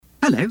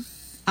Hello,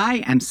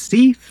 I am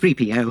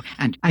C-3PO,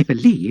 and I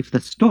believe the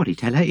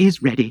storyteller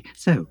is ready.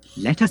 So,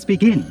 let us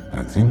begin.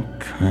 I think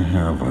I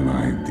have an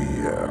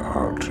idea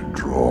how to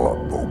draw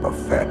Boba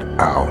Fett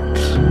out.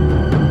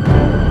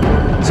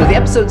 So the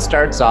episode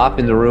starts off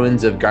in the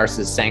ruins of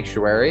Garsa's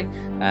sanctuary.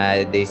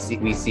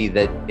 We see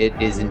that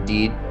it is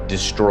indeed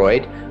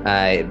destroyed.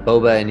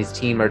 Boba and his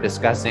team are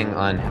discussing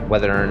on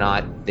whether or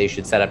not they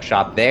should set up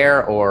shop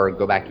there or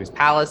go back to his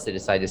palace. They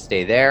decide to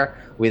stay there.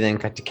 We then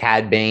cut to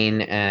Cad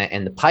Bane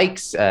and the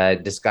Pikes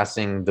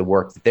discussing the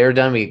work that they're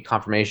done. We get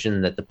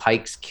confirmation that the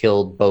Pikes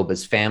killed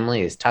Boba's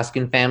family, his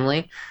Tusken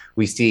family.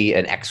 We see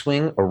an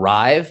X-Wing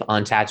arrive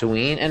on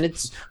Tatooine, and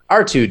it's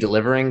R2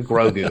 delivering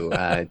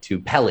Grogu to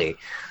Peli.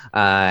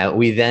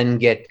 We then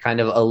get kind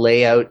of a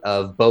layout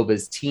of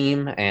Boba's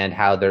team and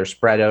how they're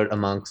spread out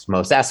amongst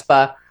Mos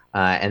Espa.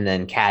 And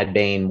then Cad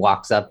Bane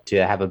walks up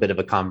to have a bit of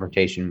a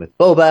confrontation with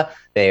Boba.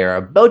 They are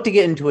about to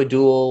get into a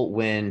duel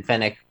when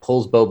Fennec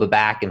pulls Boba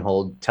back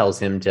and tells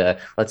him to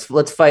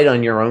let's fight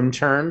on your own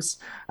terms.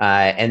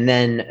 And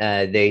then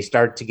they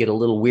start to get a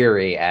little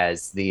weary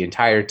as the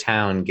entire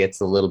town gets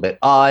a little bit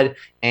odd,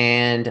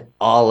 and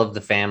all of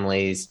the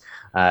families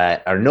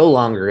are no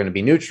longer going to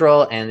be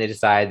neutral, and they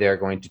decide they're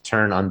going to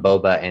turn on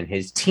Boba and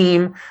his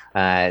team.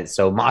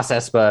 So Mos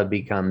Espa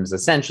becomes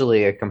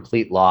essentially a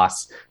complete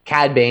loss.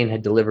 Cad Bane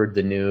had delivered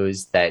the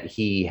news that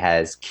he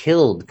has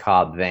killed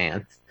Cobb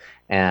Vanth,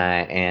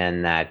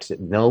 and that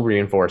no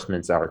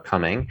reinforcements are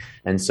coming.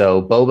 And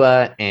so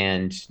Boba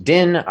and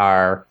Din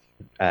are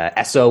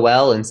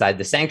SOL inside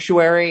the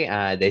sanctuary.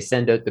 They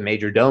send out the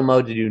Major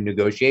Domo to do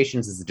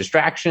negotiations as a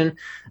distraction.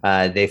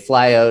 They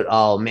fly out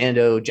all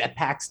Mando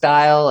jetpack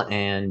style,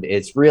 and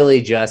it's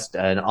really just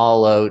an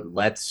all-out,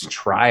 let's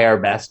try our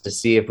best to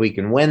see if we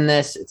can win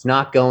this. It's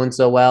not going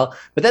so well.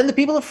 But then the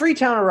people of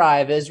Freetown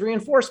arrive as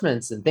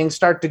reinforcements, and things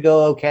start to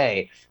go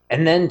okay.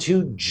 And then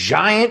two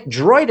giant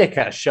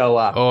droideka show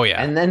up. Oh,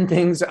 yeah. And then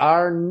things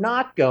are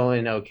not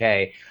going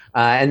okay.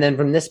 And then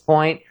from this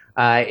point,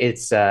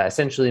 it's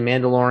essentially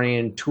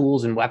Mandalorian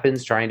tools and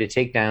weapons trying to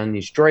take down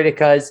these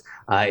droidekas.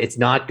 It's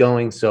not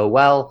going so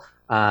well,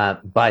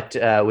 but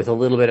with a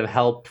little bit of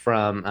help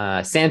from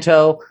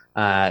Santo,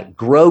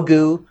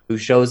 Grogu, who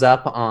shows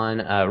up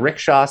on a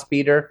rickshaw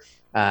speeder,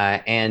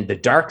 and the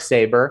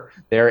Darksaber,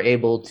 they're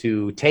able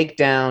to take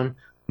down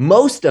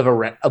most of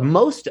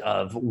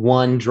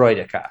one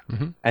droideka.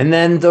 Mm-hmm. And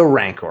then the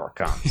Rancor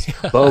comes.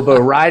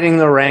 Boba riding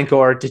the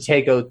Rancor to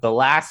take out the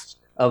last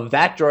of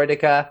that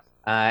droideka,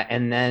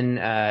 and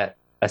then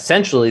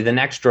essentially the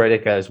next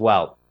droideka as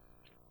well.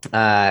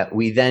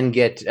 We then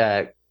get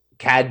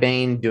Cad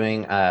Bane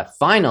doing a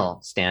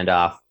final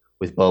standoff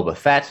with Boba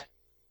Fett.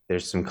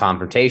 There's some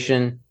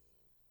confrontation.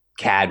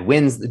 Cad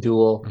wins the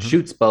duel,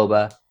 shoots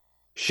Boba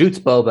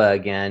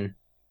again,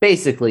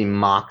 basically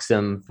mocks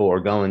him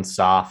for going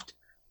soft.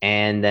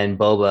 And then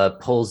Boba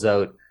pulls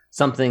out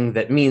something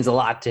that means a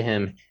lot to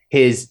him,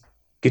 his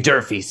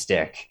Gadurfi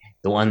stick,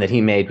 the one that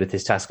he made with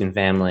his Tusken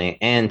family,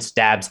 and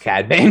stabs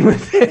Cad Bane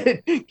with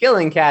it,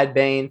 killing Cad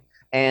Bane.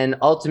 And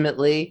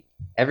ultimately,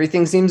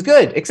 everything seems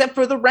good, except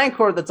for the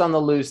Rancor that's on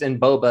the loose, and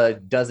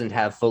Boba doesn't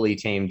have fully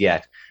tamed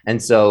yet.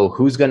 And so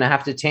who's going to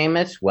have to tame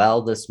it?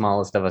 Well, the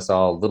smallest of us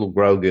all, little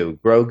Grogu.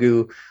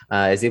 Grogu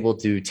is able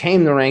to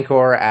tame the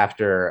Rancor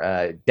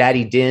after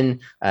Daddy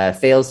Din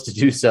fails to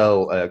do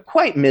so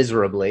quite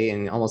miserably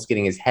and almost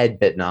getting his head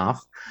bitten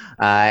off.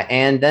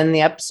 And then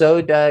the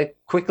episode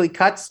quickly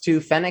cuts to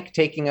Fennec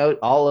taking out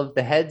all of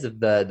the heads of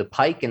the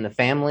Pike and the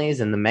families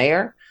and the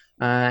mayor.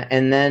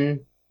 And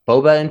then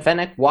Boba and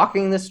Fennec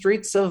walking the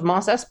streets of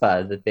Mos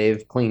Espa that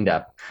they've cleaned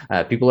up.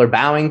 People are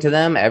bowing to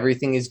them.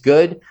 Everything is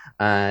good.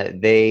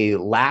 They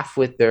laugh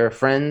with their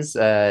friends,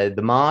 the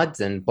Mods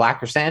and Black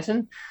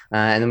Chrysanthemum.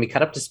 And then we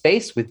cut up to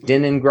space with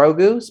Din and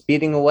Grogu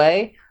speeding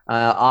away,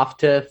 off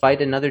to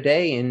fight another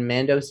day in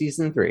Mando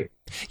Season 3.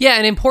 Yeah,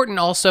 and important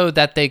also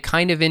that they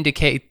kind of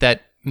indicate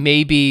that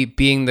maybe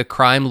being the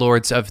crime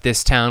lords of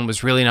this town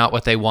was really not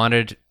what they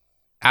wanted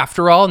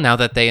after all, now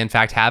that they in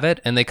fact have it.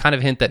 And they kind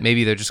of hint that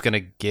maybe they're just going to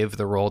give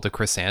the role to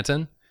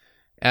Chrysanthemum.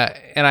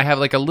 And I have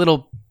like a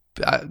little,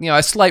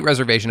 a slight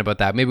reservation about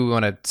that. Maybe we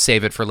want to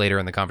save it for later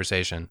in the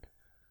conversation.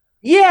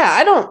 Yeah,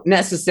 I don't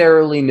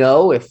necessarily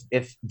know if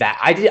that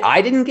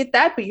I didn't get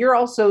that, but you're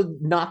also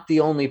not the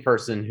only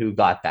person who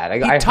got that.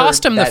 I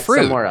tossed him the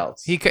fruit somewhere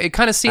else. It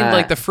kind of seemed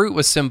like the fruit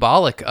was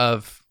symbolic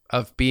of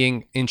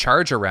being in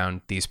charge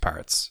around these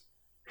parts.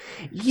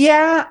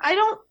 Yeah,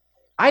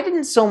 I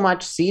didn't so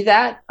much see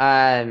that.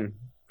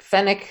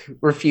 Fennec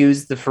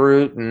refused the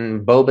fruit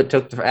and Boba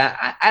took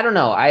the I don't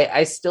know.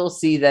 I still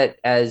see that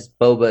as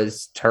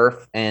Boba's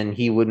turf and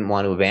he wouldn't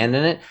want to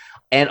abandon it.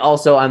 And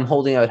also I'm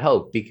holding out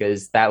hope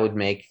because that would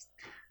make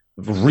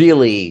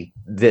really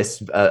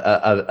this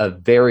a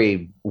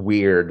very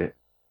weird,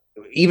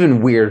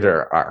 even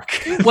weirder arc.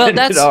 Well,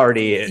 that's it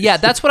already is. Yeah,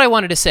 that's what I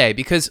wanted to say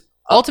because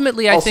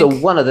ultimately I think...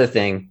 Also, one other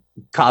thing,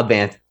 Cobb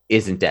Vanth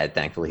isn't dead.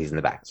 Thankfully, he's in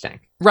the back of the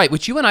tank. Right,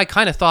 which you and I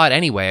kind of thought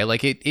anyway.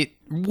 Like it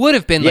would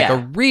have been like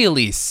a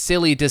really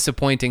silly,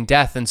 disappointing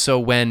death. And so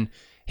when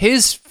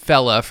his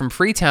fella from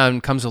Freetown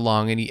comes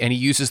along and he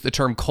uses the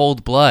term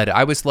cold blood,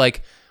 I was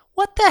like,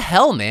 what the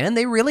hell, man?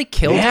 They really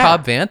killed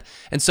Cobb Vanth?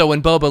 And so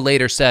when Boba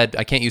later said,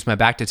 I can't use my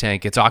Bacta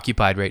tank, it's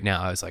occupied right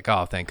now, I was like,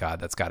 oh, thank God,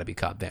 that's got to be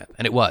Cobb Vanth.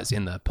 And it was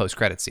in the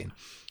post-credit scene.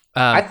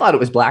 I thought it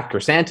was Black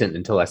Chrysanthemum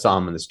until I saw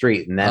him in the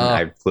street, and then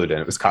I clued in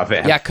it was Cobb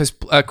Vanth. Yeah, because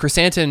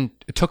Chrysanthemum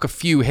took a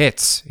few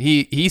hits.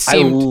 He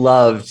seemed... I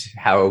loved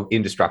how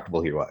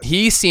indestructible he was.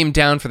 He seemed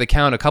down for the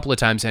count a couple of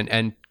times,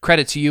 and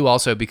credit to you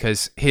also,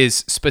 because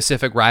his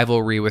specific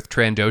rivalry with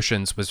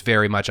Trandoshans was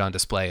very much on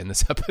display in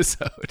this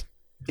episode.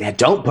 Yeah,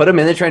 don't put him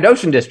in the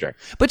Trandoshan district.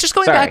 But just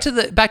going back to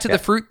the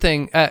fruit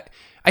thing,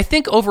 I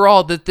think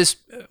overall that this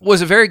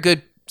was a very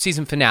good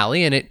season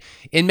finale, and it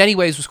in many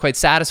ways was quite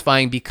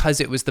satisfying because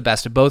it was the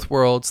best of both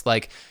worlds.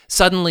 Like,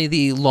 suddenly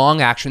the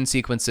long action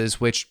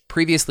sequences, which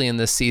previously in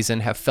this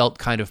season have felt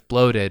kind of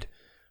bloated,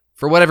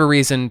 for whatever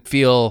reason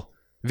feel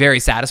very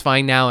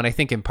satisfying now. And I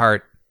think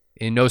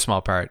in no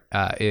small part,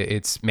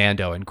 it's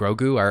Mando and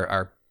Grogu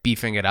are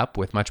beefing it up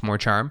with much more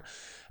charm.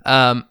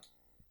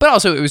 But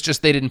also, it was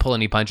just they didn't pull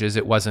any punches.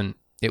 It wasn't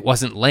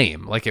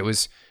lame. Like, it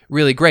was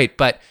really great.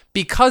 But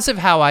because of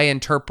how I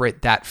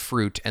interpret that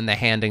fruit and the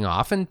handing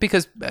off, and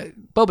because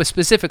Boba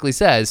specifically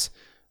says,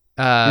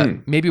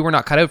 maybe we're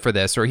not cut out for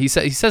this, or he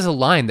says a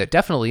line that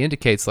definitely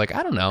indicates, like,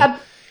 I don't know.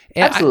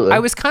 And Absolutely. I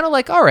was kind of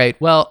like, all right,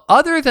 well,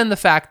 other than the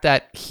fact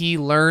that he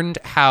learned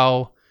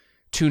how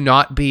to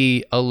not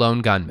be a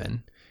lone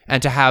gunman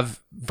and to have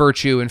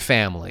virtue and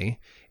family,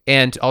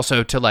 and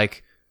also to,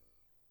 like,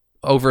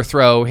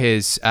 overthrow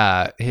his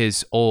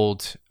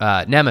old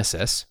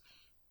nemesis,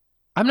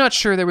 I'm not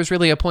sure there was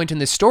really a point in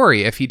this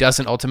story if he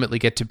doesn't ultimately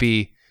get to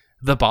be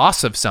the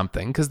boss of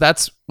something, because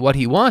that's what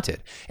he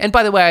wanted. And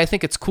by the way, I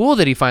think it's cool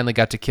that he finally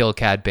got to kill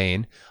Cad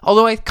Bane,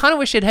 although I kind of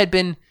wish it had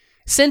been,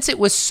 since it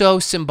was so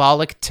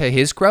symbolic to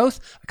his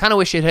growth, I kind of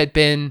wish it had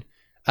been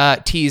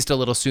teased a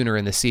little sooner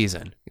in the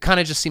season. It kind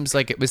of just seems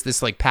like it was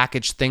this, like,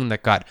 packaged thing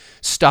that got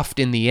stuffed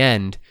in the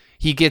end.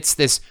 He gets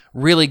this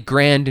really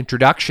grand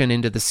introduction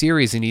into the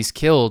series, and he's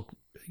killed,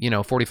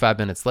 45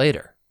 minutes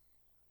later.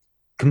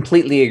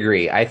 Completely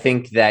agree. I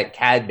think that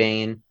Cad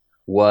Bane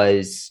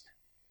was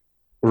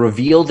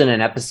revealed in an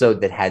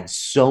episode that had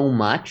so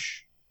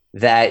much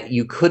that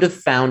you could have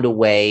found a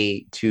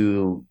way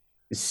to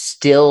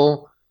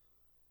still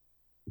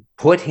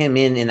put him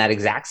in that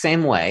exact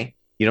same way.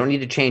 You don't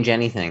need to change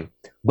anything,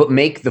 but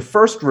make the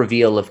first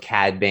reveal of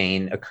Cad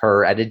Bane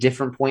occur at a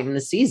different point in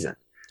the season.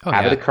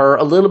 Have it occur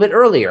a little bit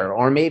earlier,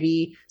 or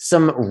maybe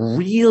some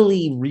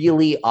really,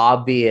 really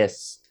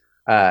obvious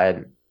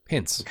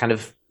hints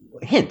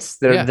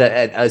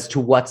as to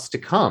what's to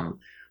come.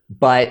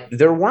 But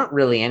there weren't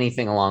really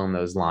anything along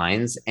those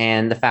lines.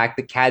 And the fact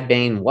that Cad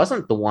Bane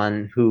wasn't the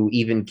one who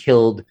even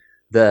killed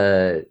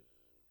the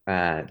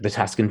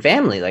Tusken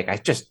family, like,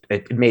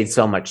 it made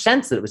so much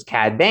sense that it was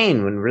Cad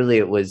Bane when really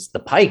it was the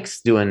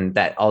Pikes doing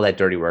all that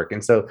dirty work.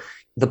 And so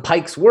the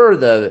Pikes were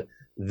the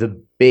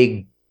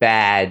big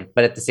bad,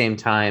 but at the same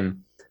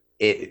time,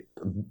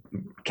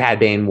 Cad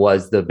Bane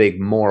was the big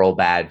moral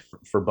bad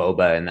for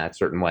Boba in that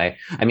certain way.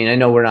 I mean, I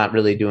know we're not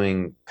really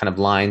doing kind of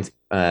lines.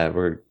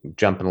 We're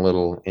jumping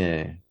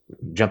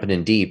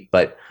in deep,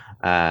 but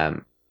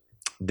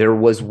there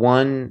was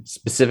one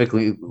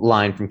specifically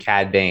line from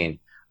Cad Bane.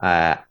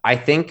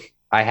 I think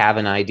I have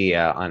an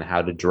idea on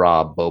how to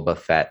draw Boba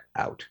Fett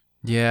out.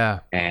 Yeah.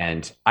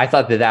 And I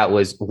thought that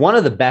was one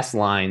of the best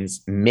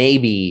lines,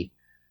 maybe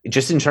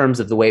just in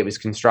terms of the way it was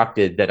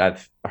constructed, that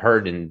I've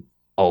heard in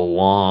a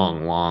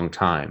long, long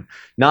time.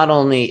 Not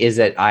only is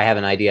it, I have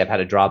an idea of how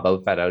to draw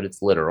Boba Fett out, it's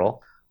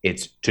literal.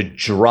 It's to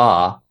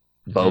draw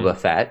Boba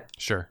Fett.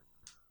 Sure.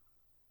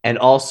 And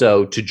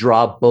also to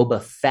draw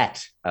Boba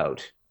Fett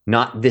out,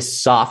 not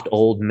this soft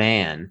old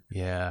man.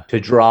 Yeah.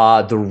 To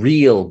draw the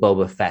real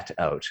Boba Fett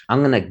out. I'm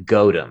going to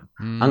goad him.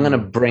 I'm going to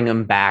bring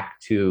him back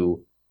to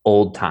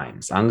old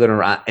times.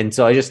 And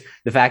so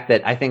the fact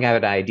that I think I have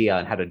an idea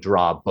on how to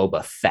draw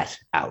Boba Fett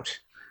out.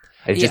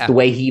 It's just the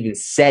way he even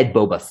said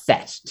Boba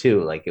Fett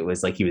too. Like, it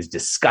was like he was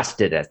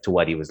disgusted as to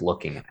what he was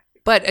looking at.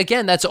 But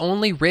again, that's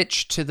only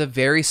rich to the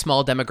very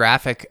small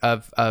demographic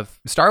of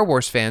Star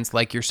Wars fans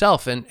like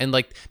yourself. And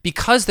like,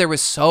 because there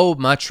was so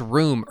much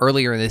room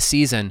earlier in this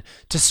season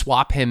to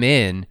swap him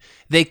in,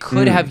 they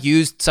could have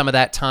used some of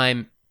that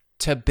time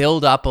to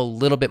build up a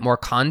little bit more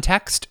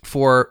context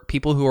for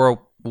people who are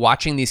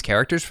watching these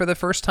characters for the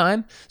first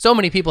time. So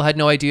many people had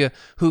no idea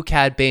who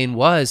Cad Bane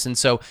was. And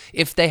so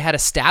if they had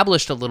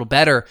established a little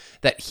better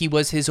that he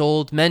was his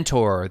old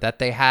mentor, that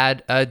they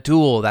had a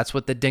duel, that's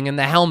what the ding in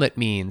the helmet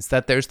means,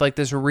 that there's like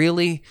this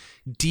really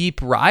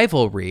deep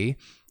rivalry,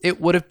 it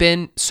would have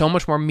been so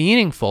much more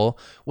meaningful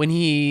when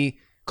he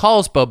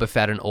calls Boba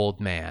Fett an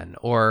old man,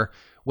 or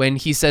when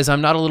he says,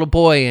 I'm not a little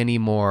boy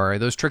anymore,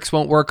 those tricks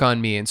won't work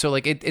on me. And so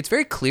like it's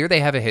very clear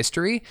they have a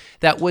history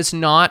that was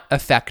not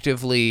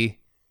effectively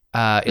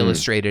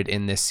illustrated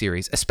in this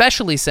series,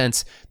 especially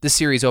since the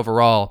series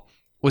overall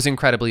was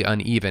incredibly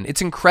uneven.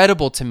 It's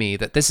incredible to me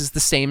that this is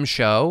the same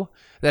show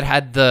that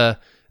had the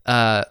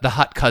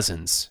Hutt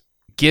cousins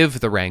give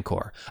the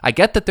Rancor. I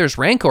get that there's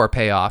Rancor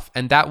payoff,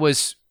 and that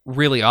was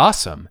really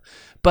awesome.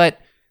 But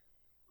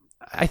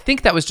I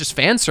think that was just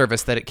fan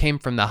service that it came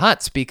from the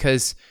Hutts,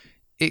 because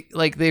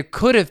there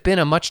could have been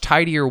a much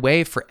tidier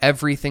way for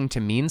everything to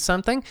mean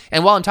something.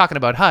 And while I'm talking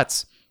about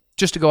Hutts,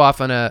 just to go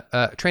off on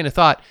a train of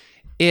thought,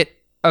 it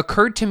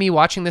occurred to me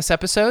watching this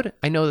episode,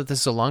 I know that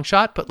this is a long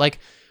shot, but like,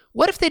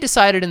 what if they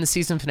decided in the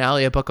season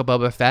finale of Book of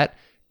Boba Fett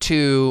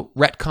to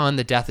retcon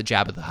the death of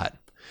Jabba the Hutt?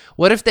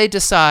 What if they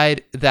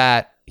decide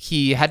that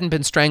he hadn't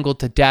been strangled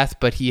to death,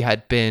 but he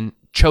had been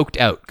choked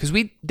out? Because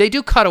they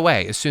do cut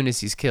away as soon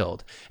as he's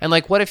killed. And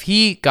like, what if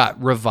he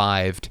got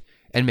revived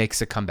and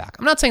makes a comeback?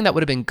 I'm not saying that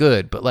would have been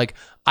good, but like,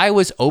 I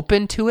was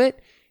open to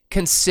it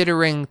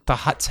considering the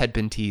Hutts had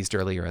been teased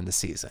earlier in the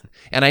season.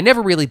 And I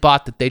never really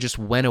bought that they just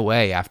went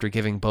away after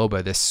giving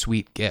Boba this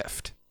sweet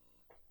gift.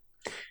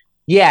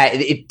 Yeah,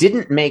 it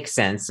didn't make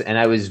sense. And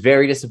I was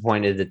very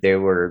disappointed that they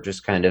were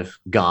just kind of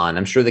gone.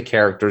 I'm sure the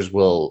characters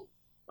will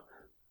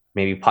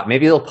maybe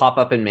they'll pop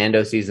up in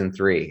Mando season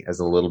 3 as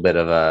a little bit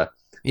of a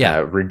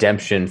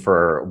redemption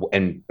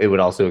and it would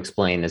also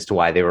explain as to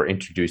why they were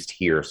introduced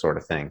here, sort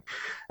of thing,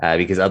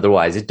 because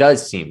otherwise it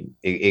does seem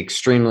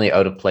extremely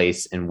out of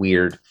place and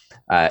weird.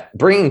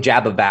 Bringing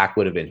Jabba back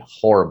would have been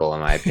horrible, in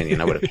my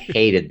opinion. I would have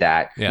hated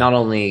that. Yeah. Not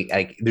only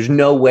there's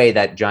no way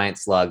that giant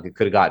slug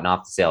could have gotten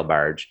off the sail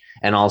barge,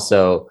 and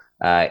also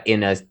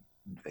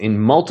in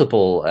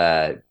multiple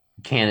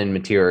canon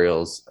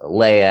materials,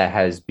 Leia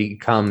has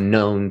become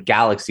known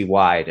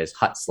galaxy-wide as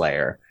Hutt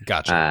Slayer.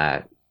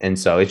 Gotcha. And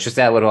so it's just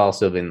that would have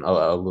also been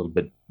a little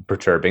bit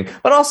perturbing,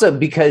 but also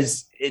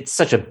because it's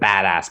such a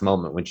badass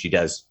moment when she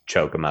does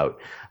choke him out.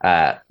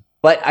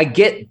 But I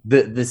get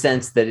the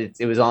sense that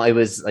it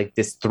was like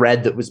this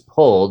thread that was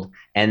pulled,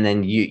 and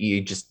then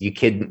you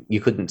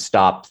couldn't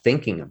stop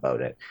thinking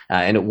about it,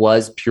 and it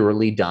was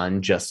purely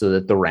done just so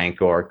that the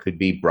Rancor could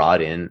be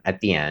brought in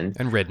at the end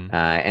and ridden.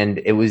 And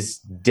it was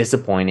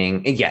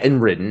disappointing,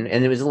 and ridden,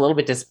 and it was a little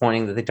bit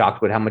disappointing that they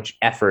talked about how much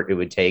effort it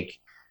would take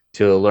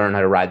to learn how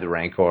to ride the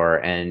Rancor.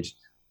 And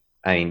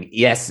I mean,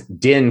 yes,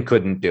 Din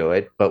couldn't do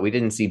it, but we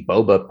didn't see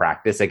Boba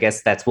practice. I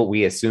guess that's what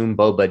we assume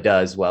Boba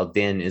does while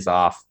Din is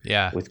off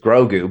with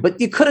Grogu. But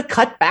you could have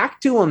cut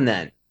back to him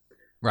then,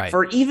 right?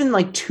 For even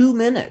like 2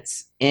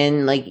 minutes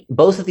in like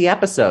both of the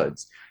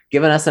episodes,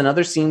 given us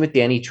another scene with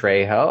Danny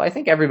Trejo. I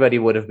think everybody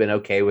would have been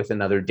okay with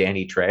another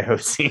Danny Trejo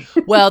scene.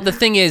 Well, the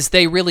thing is,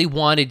 they really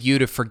wanted you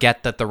to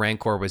forget that the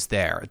Rancor was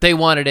there. They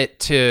wanted it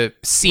to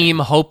seem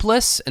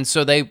hopeless, and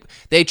so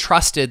they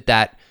trusted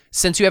that.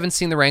 Since you haven't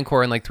seen the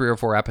Rancor in like 3 or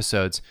 4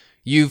 episodes,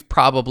 you've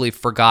probably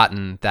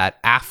forgotten that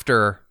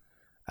after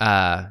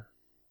the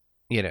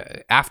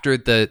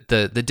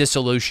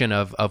dissolution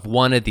of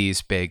one of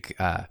these big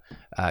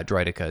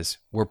droidicas,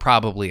 we're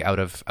probably out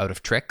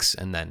of tricks,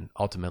 and then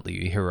ultimately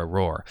you hear a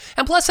roar.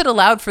 And plus, it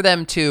allowed for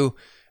them to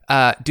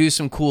do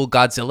some cool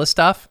Godzilla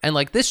stuff. And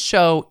like, this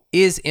show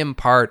is in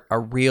part a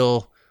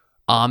real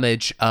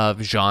homage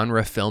of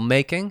genre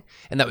filmmaking,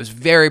 and that was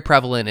very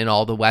prevalent in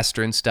all the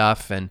Western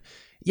stuff. And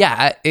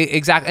yeah,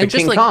 exactly. And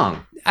just King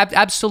Kong.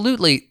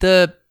 Absolutely.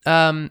 Maybe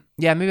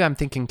I'm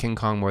thinking King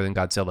Kong more than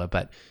Godzilla,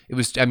 but it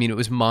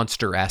was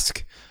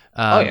monster-esque.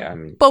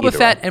 Boba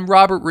Fett and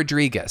Robert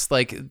Rodriguez,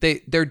 like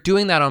they're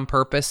doing that on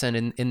purpose.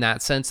 And in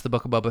that sense, the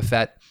Book of Boba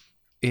Fett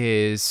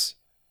is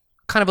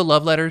kind of a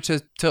love letter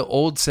to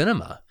old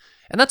cinema.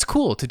 And that's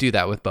cool to do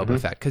that with Boba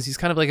Fett, because he's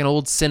kind of like an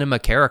old cinema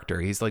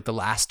character. He's like the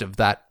last of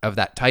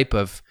that type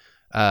of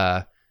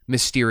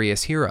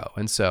mysterious hero.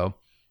 And so,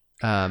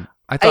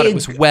 I thought it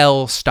was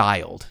well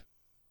styled,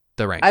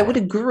 the Rancor. I would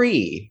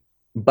agree,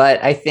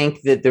 but I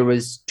think that there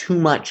was too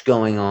much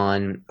going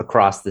on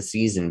across the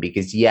season,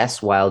 because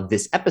yes, while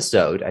this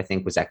episode I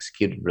think was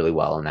executed really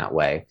well in that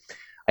way,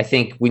 I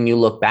think when you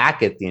look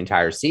back at the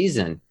entire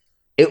season,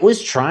 it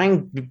was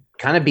trying to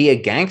kind of be a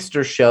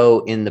gangster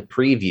show in the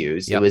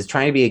previews. Yep. It was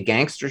trying to be a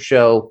gangster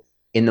show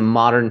in the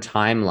modern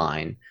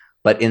timeline,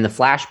 but in the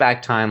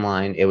flashback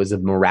timeline, it was a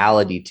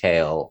morality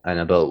tale and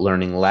about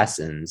learning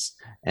lessons.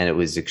 And it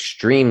was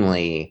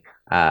extremely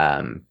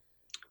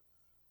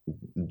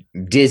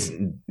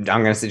Disney.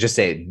 I'm going to just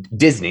say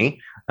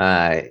Disney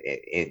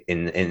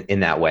in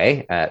that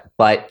way.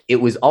 But it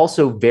was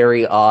also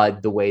very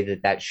odd the way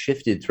that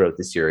shifted throughout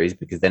the series,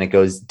 because then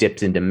it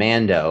dips into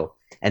Mando.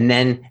 And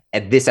then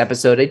at this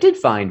episode, I did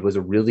find was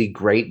a really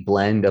great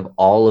blend of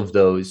all of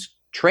those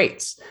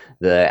traits,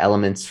 the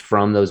elements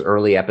from those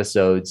early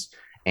episodes.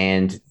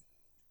 And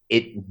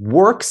it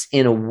works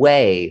in a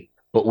way.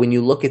 But when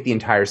you look at the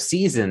entire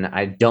season,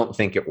 I don't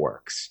think it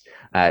works.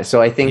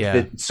 So I think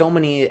that so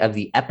many of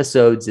the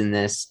episodes in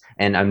this,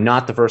 and I'm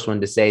not the first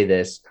one to say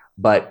this,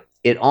 but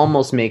it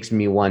almost makes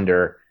me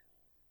wonder,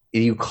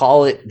 you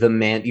called it the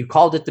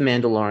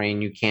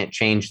Mandalorian, you can't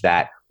change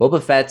that.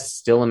 Boba Fett's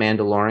still a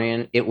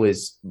Mandalorian. It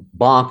was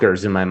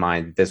bonkers in my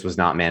mind that this was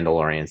not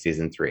Mandalorian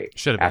season 3.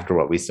 After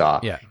what we saw.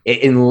 Yeah.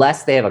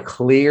 Unless they have a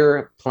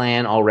clear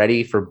plan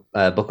already for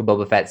Book of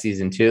Boba Fett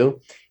season 2,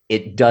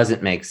 it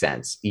doesn't make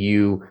sense.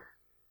 You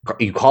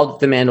called it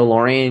the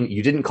Mandalorian.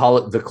 You didn't call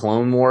it the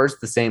Clone Wars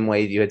the same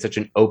way you had such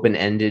an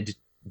open-ended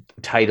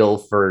title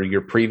for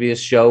your previous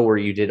show, where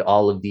you did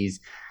all of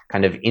these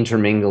kind of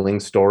intermingling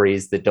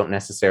stories that don't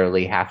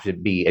necessarily have to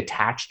be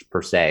attached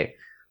per se,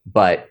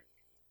 but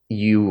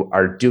you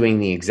are doing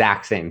the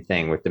exact same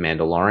thing with The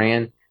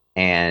Mandalorian.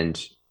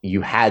 And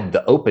you had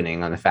the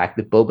opening on the fact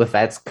that Boba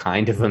Fett's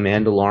kind of a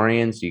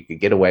Mandalorian, so you could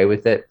get away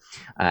with it.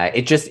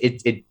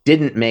 It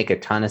didn't make a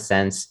ton of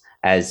sense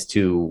as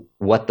to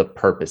what the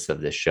purpose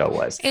of this show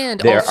was. And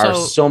there also, are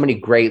so many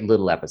great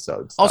little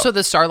episodes. Also,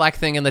 the Sarlacc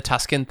thing and the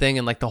Tusken thing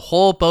and like the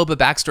whole Boba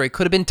backstory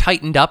could have been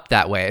tightened up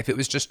that way if it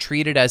was just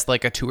treated as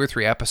like a 2 or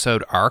 3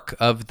 episode arc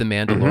of The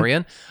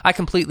Mandalorian. I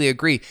completely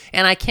agree.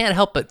 And I can't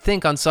help but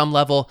think on some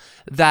level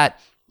that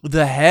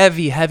the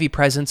heavy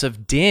presence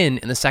of Din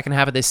in the second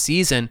half of this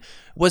season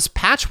was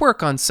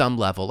patchwork on some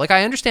level. Like,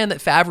 I understand that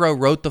Favreau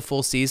wrote the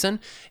full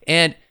season,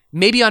 and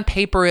maybe on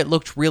paper it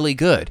looked really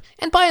good.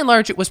 And by and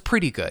large, it was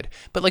pretty good.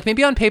 But like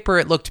maybe on paper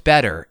it looked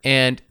better.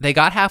 And they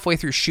got halfway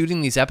through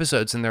shooting these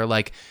episodes and they're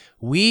like,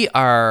 we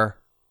are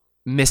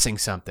missing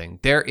something.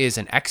 There is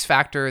an X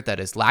factor that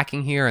is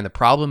lacking here. And the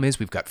problem is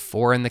we've got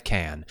 4 in the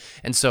can.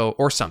 And so,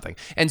 or something.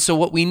 And so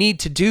what we need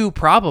to do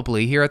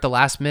probably here at the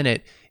last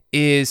minute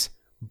is,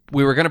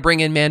 we were going to bring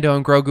in Mando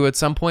and Grogu at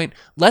some point.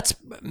 Let's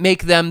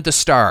make them the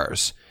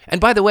stars.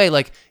 And by the way,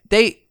 like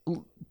they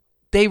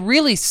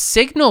really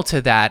signal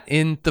to that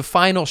in the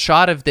final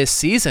shot of this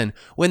season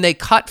when they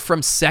cut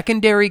from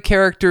secondary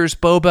characters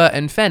Boba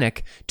and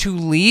Fennec to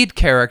lead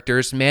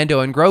characters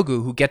Mando and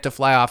Grogu, who get to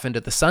fly off into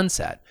the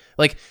sunset.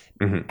 Like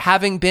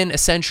having been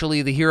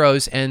essentially the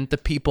heroes and the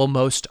people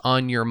most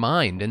on your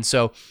mind. And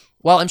so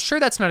while I'm sure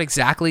that's not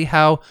exactly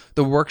how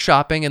the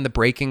workshopping and the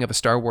breaking of a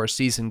Star Wars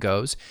season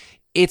goes,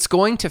 it's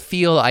going to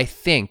feel, I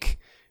think,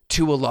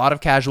 to a lot of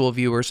casual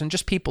viewers and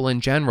just people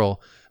in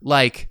general,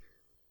 like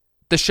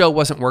the show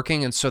wasn't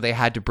working and so they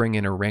had to bring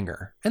in a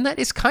ringer. And that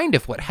is kind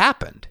of what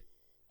happened.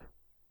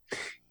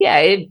 Yeah,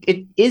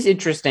 it is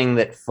interesting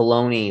that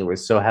Filoni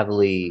was so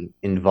heavily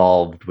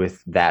involved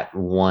with that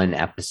one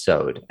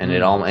episode, and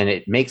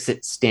it makes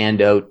it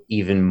stand out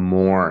even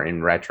more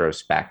in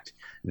retrospect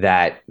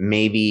that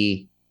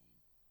maybe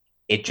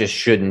it just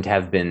shouldn't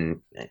have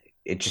been.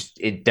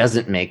 It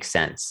doesn't make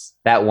sense.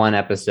 That one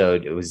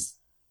episode, it was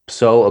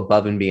so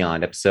above and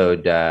beyond.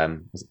 Episode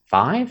was it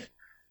 5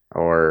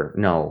 or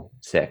no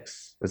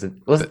 6? Was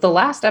it the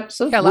last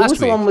episode? Yeah, what last was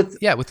week. The one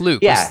with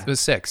Luke. Yeah, it was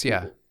 6.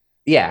 Yeah,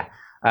 yeah.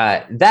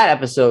 That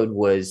episode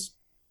was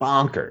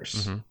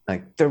bonkers.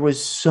 Like there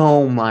was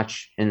so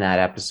much in that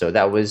episode.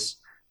 That was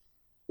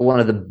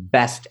one of the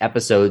best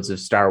episodes of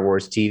Star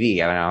Wars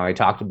TV. I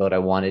talked about I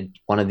wanted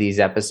one of these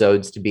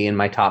episodes to be in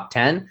my top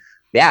 10.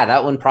 Yeah,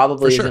 that one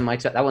probably is in my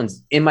that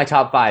one's in my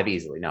top 5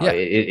 easily. No, yeah.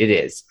 it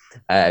is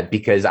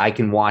because I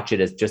can watch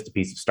it as just a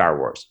piece of Star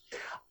Wars.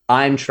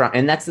 I'm trying,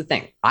 and that's the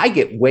thing. I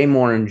get way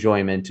more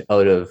enjoyment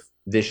out of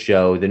this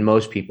show than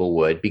most people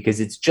would because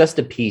it's just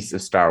a piece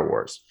of Star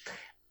Wars.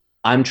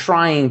 I'm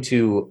trying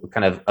to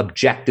kind of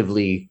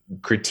objectively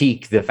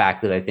critique the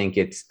fact that I think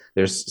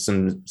there's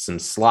some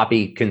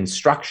sloppy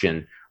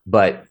construction,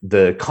 but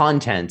the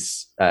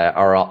contents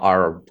are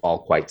all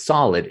quite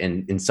solid,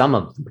 and in some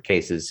of the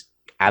cases,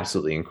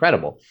 absolutely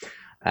incredible.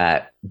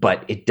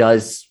 But it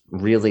does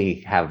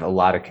really have a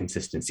lot of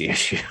consistency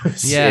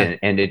issues. Yeah.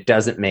 And it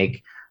doesn't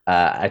make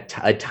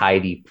a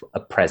tidy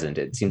present.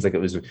 It seems like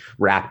it was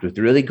wrapped with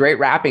really great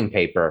wrapping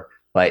paper,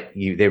 but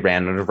they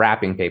ran out of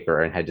wrapping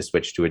paper and had to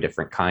switch to a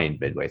different kind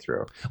midway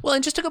through. Well,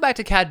 and just to go back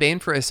to Cad Bane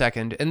for a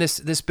second, and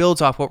this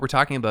builds off what we're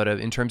talking about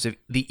in terms of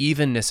the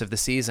evenness of the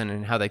season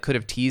and how they could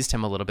have teased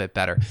him a little bit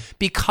better.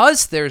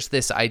 Because there's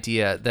this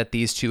idea that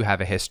these two have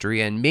a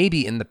history, and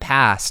maybe in the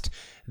past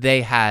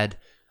they had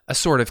a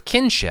sort of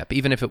kinship,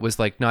 even if it was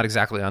like not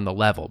exactly on the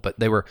level, but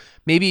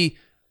they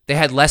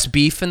had less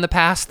beef in the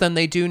past than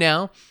they do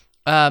now.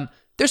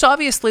 There's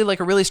obviously like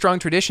a really strong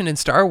tradition in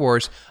Star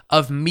Wars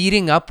of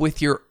meeting up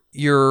with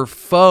your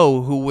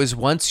foe who was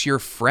once your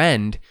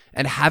friend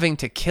and having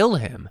to kill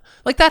him.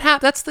 Like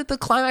that's the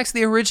climax of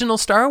the original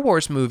Star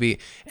Wars movie.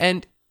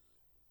 And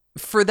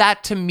for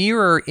that to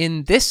mirror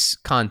in this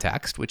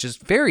context, which is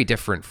very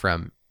different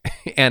from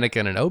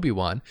Anakin and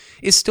Obi-Wan,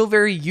 is still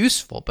very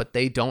useful, but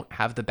they don't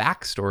have the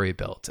backstory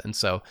built. And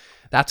so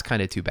that's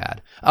kind of too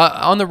bad.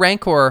 On the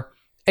Rancor,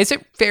 is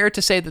it fair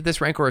to say that this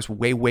Rancor is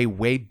way, way,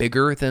 way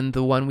bigger than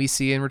the one we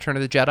see in Return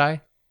of the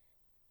Jedi?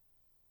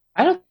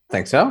 I don't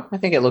think so. I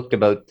think it looked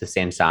about the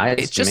same size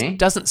to me. It just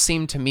doesn't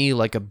seem to me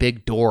like a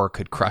big door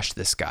could crush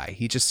this guy.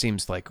 He just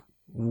seems like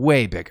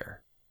way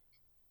bigger.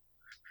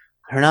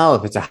 I don't know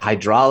if it's a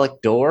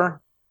hydraulic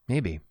door.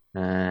 Maybe.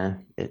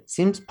 It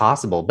seems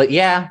possible, but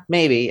yeah,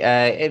 maybe.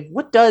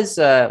 What does?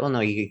 Well, no,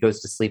 he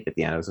goes to sleep at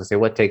the end. I was gonna say,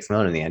 what takes him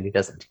out in the end? He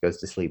doesn't. He goes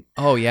to sleep.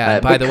 Oh yeah.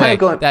 By the way,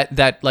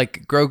 that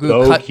like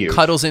Grogu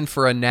cuddles in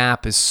for a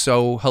nap is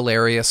so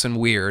hilarious and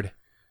weird.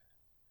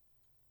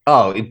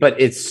 Oh, but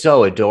it's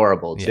so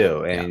adorable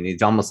too, and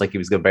it's almost like he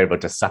was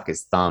about to suck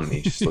his thumb.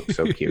 He just looks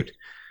so cute.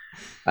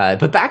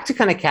 But back to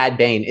kind of Cad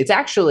Bane. It's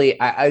actually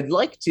I'd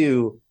like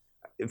to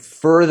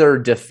further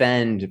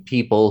defend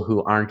people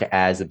who aren't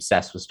as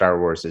obsessed with Star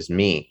Wars as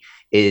me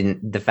in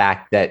the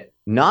fact that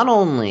not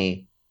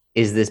only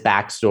is this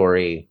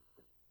backstory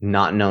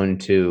not known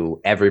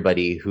to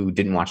everybody who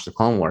didn't watch the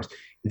Clone Wars.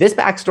 This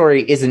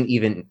backstory isn't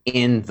even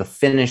in the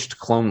finished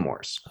Clone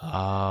Wars.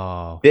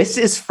 Oh. This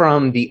is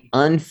from the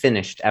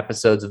unfinished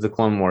episodes of the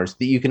Clone Wars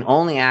that you can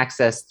only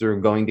access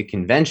through going to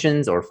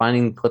conventions or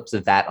finding clips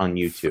of that on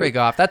YouTube. Frig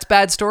off. That's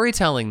bad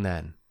storytelling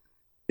then.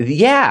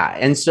 Yeah.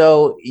 And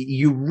so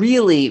you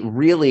really,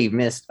 really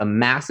missed a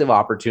massive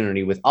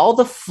opportunity with all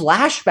the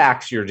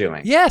flashbacks you're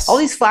doing. Yes. All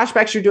these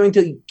flashbacks you're doing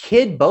to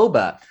Kid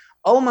Boba.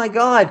 Oh my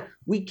God,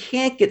 we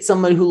can't get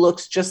someone who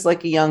looks just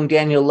like a young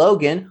Daniel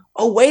Logan.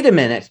 Oh, wait a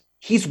minute.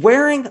 He's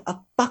wearing a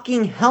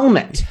fucking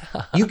helmet.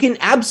 You can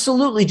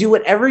absolutely do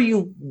whatever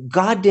you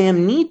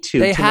goddamn need to.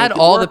 They had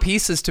all the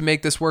pieces to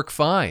make this work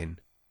fine.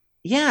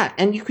 Yeah,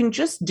 and you can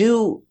just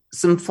do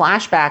some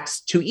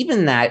flashbacks to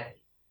even that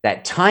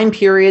time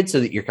period so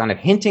that you're kind of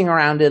hinting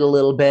around it a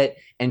little bit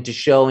and to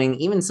showing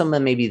even some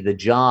of maybe the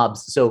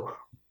jobs. So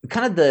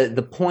kind of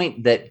the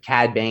point that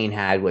Cad Bane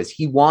had was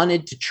he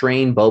wanted to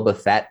train Boba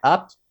Fett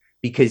up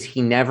because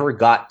he never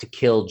got to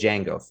kill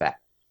Jango Fett.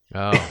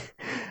 Oh.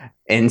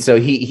 And so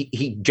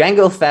he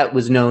Jango Fett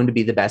was known to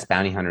be the best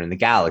bounty hunter in the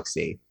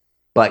galaxy,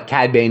 but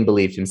Cad Bane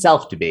believed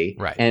himself to be.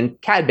 Right. And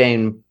Cad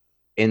Bane,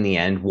 in the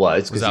end,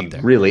 was because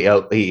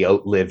he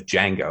outlived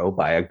Jango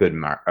by a good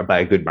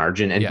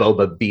margin, and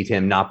Boba beat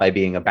him not by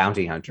being a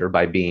bounty hunter,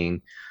 by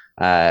being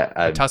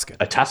a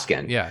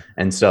Tusken. Yeah.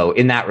 And so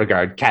in that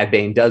regard, Cad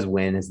Bane does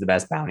win as the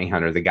best bounty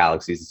hunter the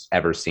galaxy's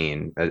ever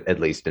seen, at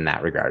least in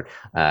that regard.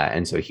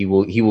 And so he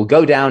will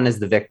go down as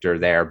the victor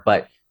there,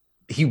 but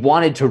he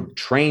wanted to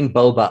train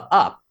Boba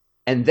up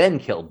and then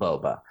kill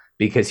Boba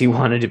because he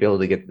wanted to be able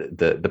to get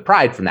the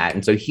pride from that.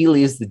 And so he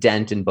leaves the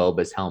dent in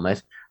Boba's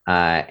helmet,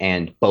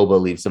 and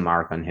Boba leaves a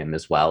mark on him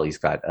as well. He's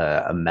got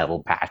a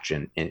metal patch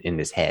in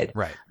his head.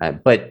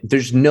 Right. But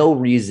there's no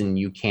reason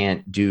you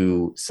can't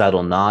do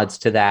subtle nods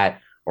to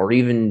that or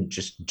even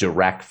just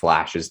direct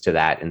flashes to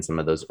that in some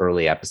of those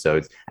early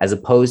episodes, as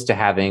opposed to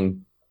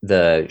having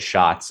the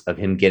shots of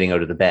him getting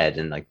out of the bed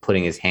and like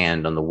putting his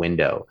hand on the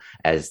window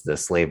as the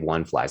Slave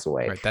One flies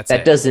away. Right,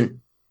 that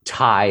doesn't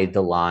tie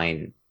the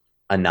line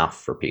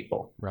enough for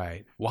people.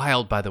 Right.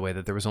 Wild, by the way,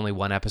 that there was only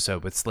one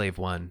episode with Slave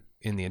One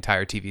in the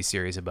entire TV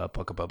series about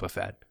Book of Boba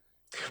Fett.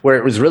 Where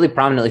it was really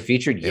prominently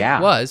featured? Yeah.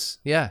 It was,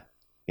 yeah.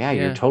 Yeah,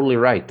 you're totally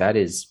right.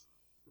 That's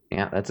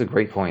a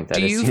great point.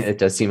 It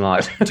does seem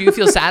odd. Do you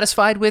feel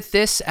satisfied with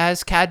this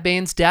as Cad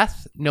Bane's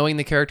death, knowing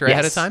the character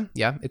ahead of time?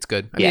 Yeah, it's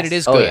good. I mean, it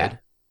is good.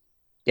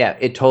 Yeah,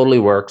 it totally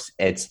works.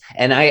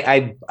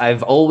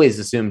 I've always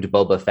assumed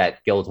Boba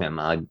Fett killed him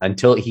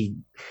until he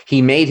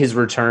made his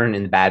return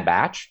in the Bad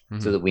Batch,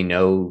 so that we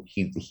know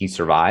he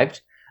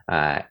survived.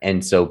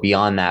 And so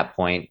beyond that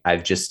point,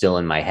 I've just still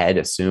in my head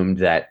assumed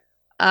that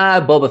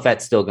Boba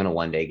Fett's still going to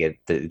one day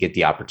get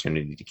the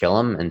opportunity to kill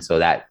him, and so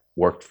that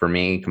worked for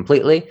me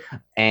completely.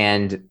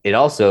 And it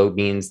also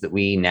means that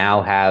we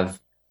now have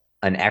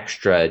an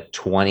extra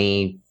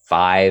 30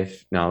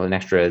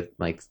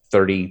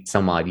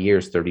 some odd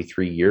years,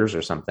 33 years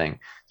or something,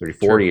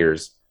 34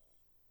 years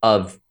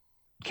of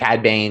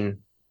Cad Bane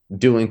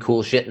doing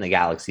cool shit in the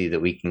galaxy that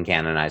we can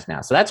canonize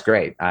now. So that's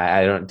great.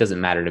 It doesn't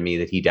matter to me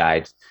that he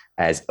died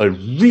as a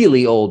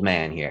really old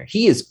man here.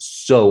 He is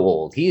so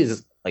old. He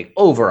is like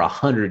over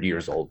 100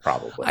 years old,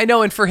 probably. I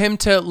know. And for him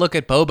to look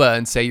at Boba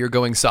and say, you're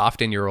going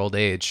soft in your old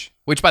age,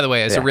 which by the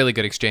way is a really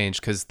good exchange,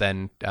 because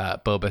then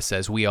Boba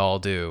says, we all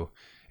do.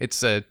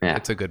 It's a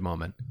good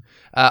moment.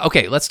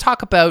 Okay, let's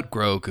talk about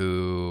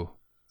Grogu,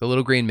 the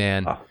little green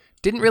man. Oh.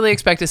 Didn't really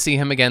expect to see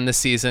him again this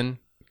season.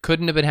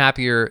 Couldn't have been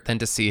happier than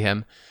to see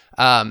him.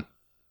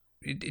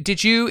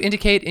 Did you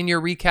indicate in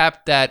your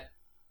recap that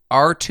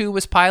R2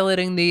 was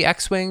piloting the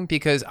X-Wing?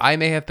 Because I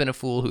may have been a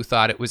fool who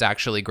thought it was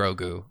actually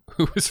Grogu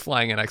who was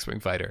flying an X-Wing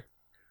fighter.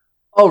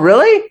 Oh,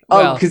 really?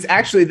 Well, because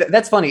actually,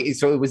 that's funny.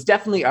 So it was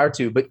definitely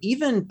R2, but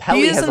even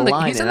Peli has a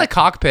line. He's in the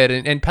cockpit,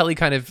 and Peli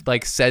kind of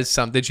like says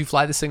something. Did you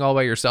fly this thing all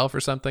by yourself or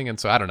something? And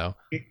so I don't know.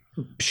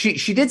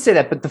 She did say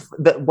that,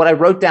 but what I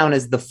wrote down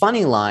as the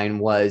funny line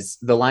was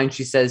the line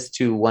she says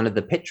to one of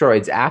the pit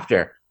droids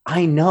after,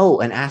 I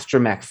know an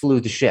astromech flew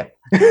the ship.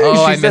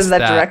 Oh, I missed that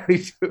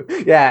directly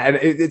to, yeah, and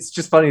it's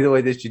just funny the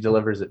way that she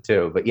delivers it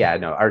too. But yeah,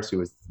 no,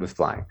 R2 was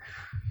flying.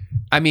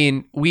 I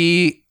mean,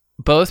 we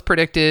both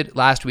predicted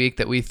last week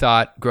that we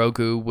thought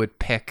Grogu would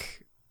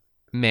pick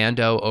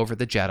Mando over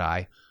the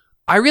Jedi.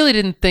 I really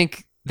didn't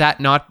think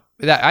that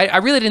I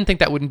really didn't think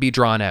that wouldn't be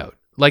drawn out.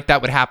 Like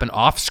that would happen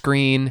off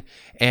screen,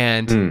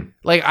 and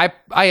like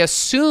I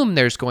assume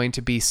there's going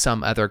to be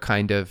some other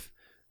kind of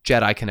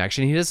Jedi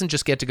connection. He doesn't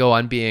just get to go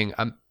on being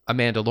a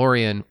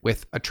Mandalorian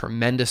with a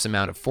tremendous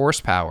amount of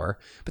force power.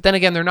 But then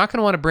again, they're not going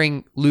to want to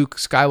bring Luke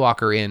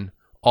Skywalker in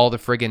all the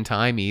friggin'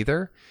 time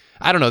either.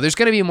 I don't know. There's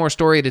going to be more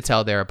story to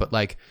tell there, but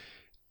like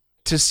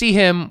to see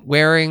him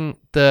wearing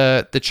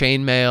the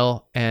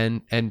chainmail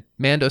and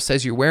Mando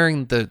says you're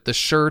wearing the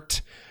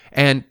shirt,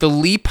 and the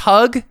leap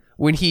hug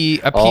when he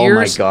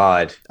appears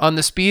on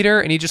the speeder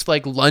and he just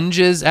like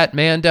lunges at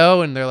Mando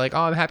and they're like,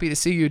 oh, I'm happy to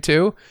see you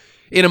too.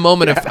 In a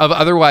moment of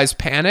otherwise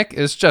panic,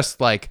 is just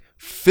like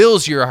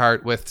fills your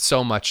heart with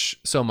so much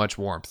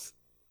warmth.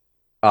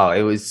 Oh,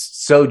 it was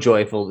so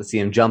joyful to see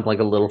him jump like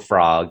a little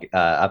frog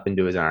up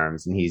into his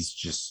arms, and he's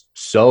just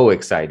so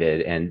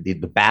excited. And the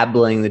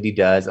babbling that he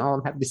does, oh,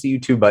 I'm happy to see you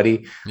too,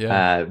 buddy.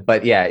 Yeah.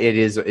 But yeah,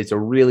 it's a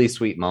really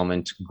sweet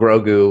moment.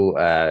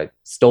 Grogu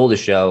stole the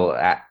show,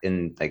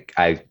 and like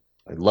I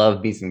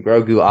love me some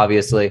Grogu,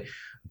 obviously,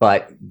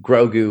 but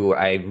Grogu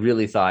I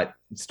really thought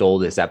stole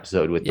this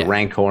episode with the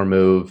Rancor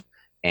move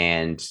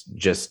and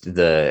just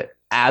the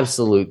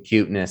absolute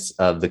cuteness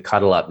of the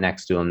cuddle up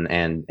next to him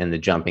and the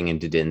jumping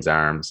into Din's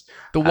arms.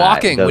 The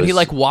walking when he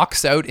like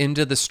walks out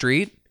into the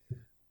street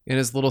in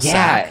his little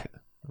sack.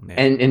 Oh,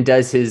 and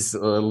does his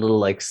little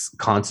like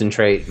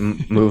concentrate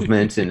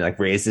movement and like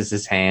raises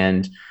his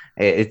hand.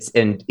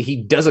 And he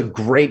does a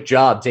great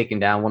job taking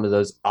down one of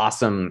those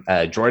awesome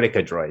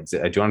Droideka droids. Do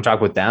you want to talk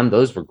with them?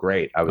 Those were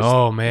great.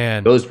 Oh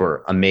man, those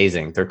were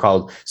amazing. They're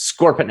called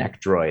Scorpionic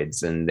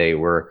droids, and they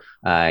were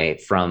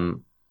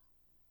from.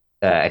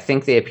 I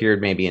think they appeared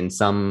maybe in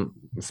some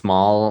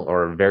small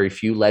or very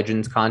few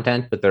Legends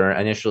content, but they're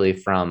initially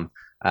from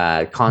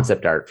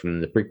concept art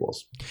from the prequels.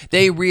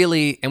 They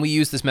really, and we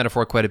use this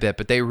metaphor quite a bit,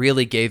 but they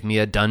really gave me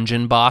a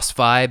dungeon boss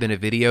vibe in a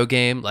video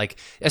game. Like,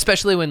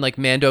 especially when like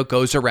Mando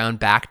goes around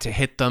back to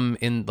hit them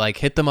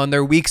on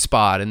their weak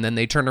spot, and then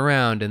they turn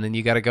around, and then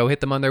you got to go hit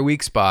them on their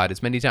weak spot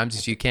as many times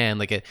as you can,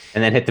 and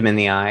then hit them in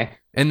the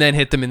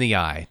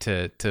eye,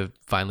 to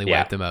finally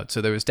wipe them out.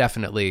 So there was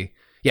definitely.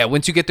 Yeah,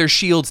 once you get their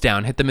shields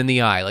down, hit them in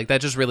the eye. Like,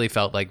 that just really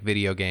felt like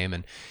video game.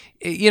 And,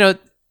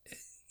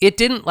 it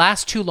didn't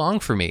last too long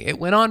for me. It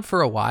went on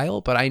for a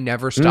while, but I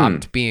never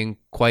stopped being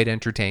quite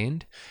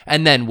entertained.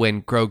 And then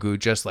when Grogu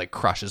just, like,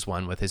 crushes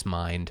one with his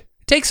mind.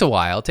 It takes a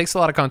while. It takes a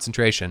lot of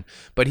concentration.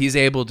 But he's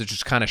able to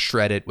just kind of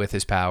shred it with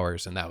his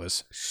powers. And that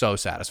was so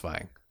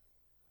satisfying.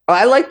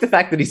 I like the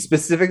fact that he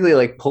specifically,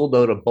 like, pulled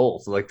out a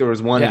bolt. Like, there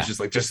was one that's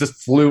just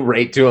flew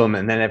right to him.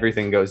 And then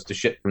everything goes to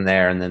shit from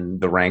there. And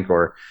then the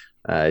Rancor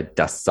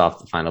dusts off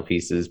the final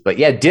pieces. But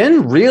yeah,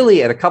 Din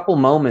really at a couple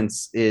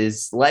moments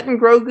is letting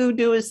Grogu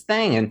do his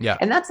thing.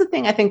 And that's the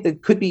thing I think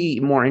that could be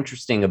more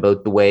interesting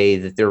about the way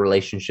that their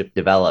relationship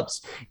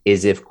develops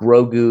is if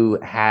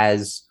Grogu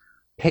has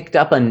picked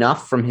up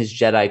enough from his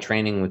Jedi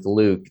training with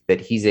Luke that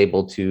he's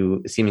able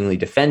to seemingly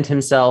defend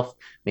himself.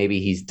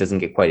 Maybe he doesn't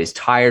get quite as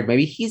tired.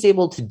 Maybe he's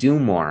able to do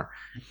more.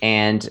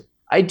 And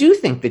I do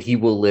think that he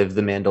will live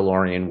the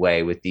Mandalorian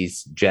way with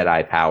these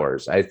Jedi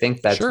powers. I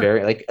think that's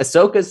very like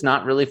Ahsoka's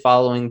not really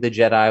following the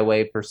Jedi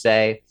way per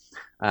se,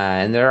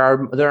 and there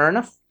are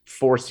enough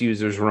Force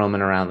users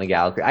roaming around the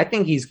galaxy. I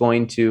think he's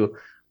going to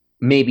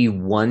maybe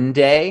one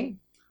day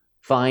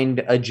find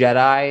a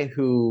Jedi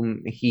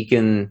whom he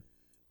can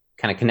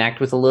kind of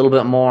connect with a little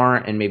bit more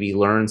and maybe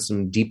learn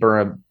some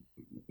deeper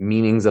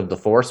meanings of the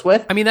Force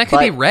with. I mean, that could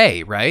be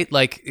Rey, right?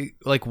 Like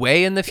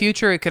Rey in the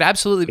future, it could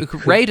absolutely be.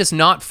 Rey does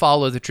not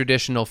follow the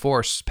traditional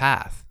Force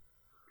path.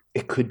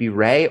 It could be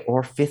Rey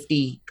or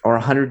 50 or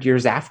 100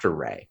 years after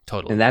Rey.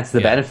 Totally. And that's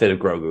the benefit of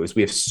Grogu is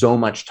we have so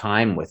much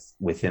time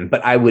with him.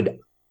 But I would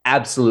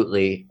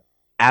absolutely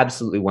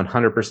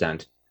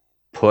 100%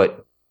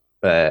 put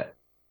a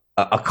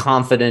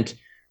confident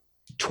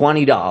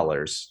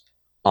 $20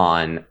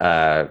 on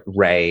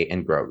Rey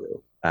and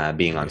Grogu.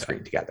 Being on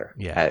screen together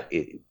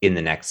in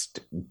the next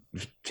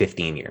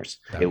 15 years.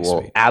 It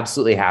will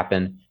absolutely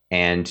happen.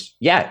 And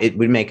it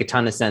would make a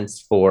ton of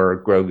sense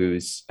for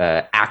Grogu's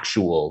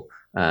actual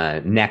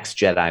next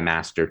Jedi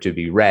Master to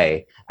be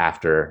Rey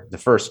after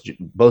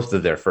both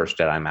of their first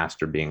Jedi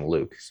Master being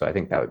Luke. So I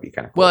think that would be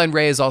kind of cool. Well, and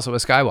Rey is also a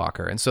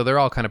Skywalker. And so they're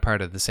all kind of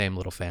part of the same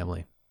little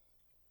family.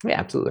 Yeah,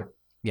 absolutely.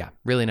 Yeah,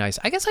 really nice.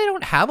 I guess I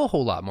don't have a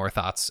whole lot more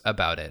thoughts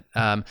about it.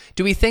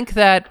 Do we think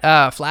that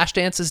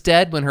Flashdance is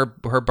dead when her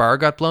bar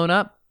got blown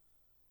up?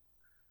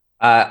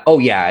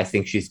 I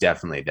think she's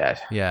definitely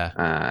dead.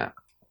 Yeah.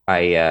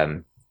 I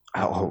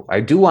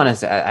do want to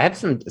say I have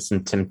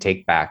some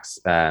take backs.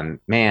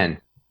 Man,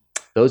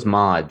 those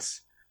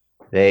mods,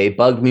 they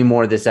bugged me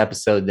more this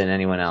episode than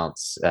anyone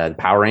else. The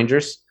Power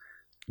Rangers,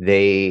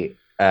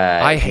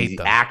 I hate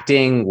them.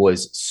 Acting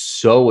was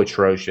so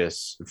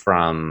atrocious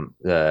from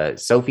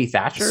Sophie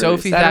Thatcher.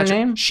 Sophie Thatcher. Her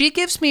name? She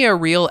gives me a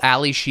real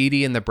Ali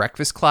Sheedy in the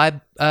Breakfast Club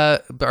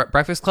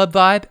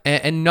vibe,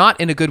 and not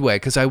in a good way,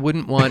 because I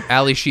wouldn't want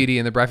Ali Sheedy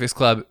in the Breakfast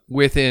Club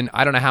within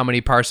I don't know how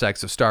many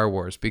parsecs of Star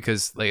Wars,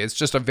 because like it's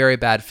just a very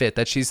bad fit.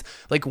 That she's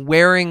like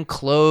wearing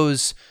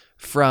clothes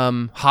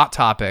from Hot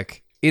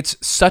Topic. It's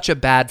such a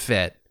bad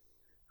fit.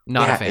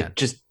 Not a fan.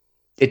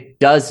 It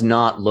does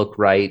not look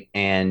right.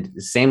 And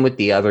same with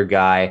the other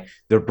guy.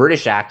 Their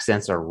British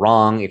accents are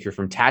wrong. If you're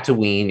from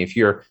Tatooine, if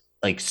you're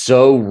like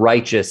so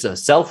righteous,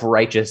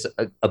 self-righteous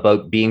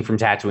about being from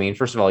Tatooine,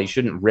 first of all, you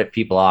shouldn't rip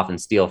people off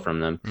and steal from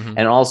them. Mm-hmm.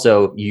 And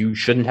also you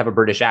shouldn't have a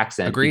British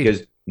accent. Agreed.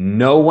 Because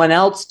no one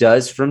else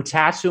does from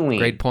Tatooine.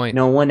 Great point.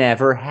 No one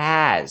ever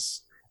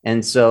has.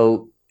 And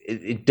so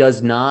it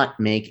does not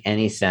make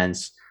any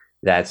sense.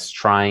 That's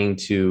trying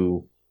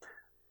too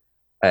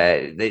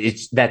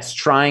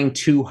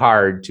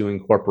hard to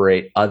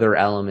incorporate other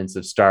elements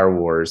of Star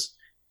Wars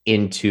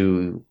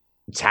into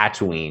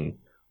Tatooine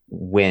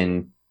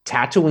when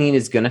Tatooine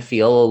is going to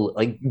feel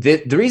like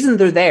the reason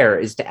they're there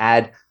is to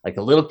add like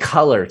a little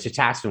color to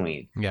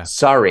Tatooine. Yeah.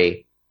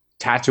 Sorry,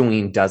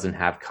 Tatooine doesn't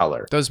have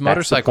color. Those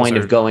motorcycles That's the point are,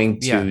 of going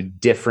to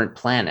different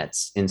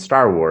planets in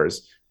Star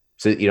Wars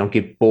so that you don't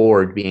get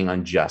bored being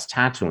on just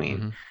Tatooine.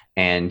 Mm-hmm.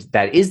 And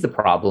that is the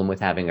problem with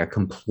having a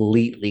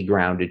completely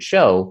grounded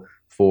show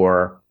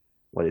for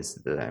what is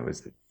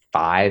was it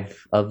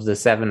 5 of the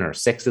 7 or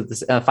 6 of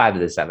the 5 of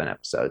the 7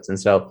 episodes. And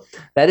so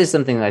that is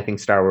something that I think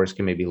Star Wars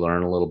can maybe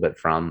learn a little bit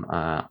from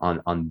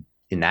on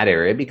in that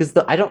area, because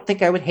I don't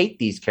think I would hate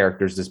these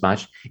characters as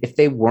much if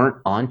they weren't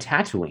on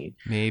Tatooine.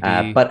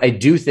 Maybe. But I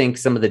do think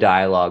some of the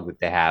dialogue that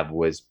they have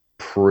was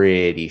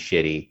pretty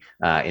shitty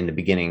in the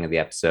beginning of the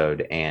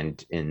episode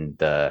and in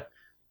the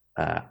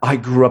I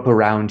grew up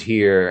around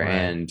here, right,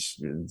 and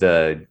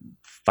the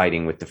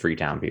fighting with the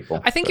Freetown people.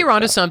 I think you're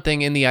onto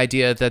something in the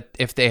idea that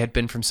if they had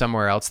been from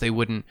somewhere else, they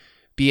wouldn't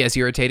be as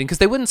irritating because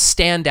they wouldn't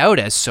stand out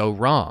as so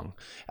wrong.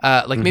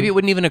 Maybe it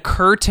wouldn't even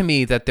occur to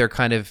me that they're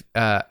kind of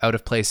out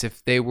of place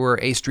if they were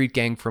a street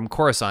gang from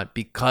Coruscant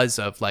because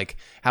of like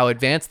how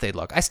advanced they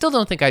look. I still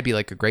don't think I'd be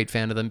like a great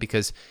fan of them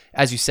because,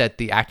 as you said,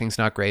 the acting's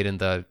not great and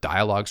the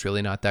dialogue's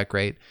really not that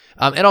great.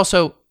 And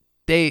also,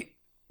 they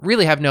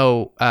really have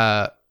no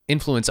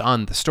influence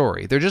on the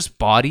story. They're just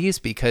bodies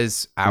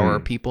because our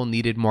people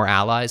needed more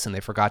allies and they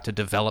forgot to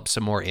develop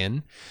some more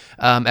in.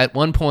 At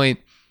one point,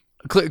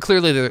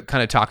 clearly they're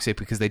kind of toxic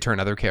because they turn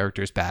other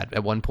characters bad.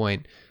 At one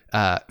point,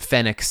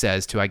 Fennec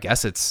says to, I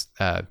guess it's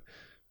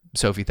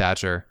Sophie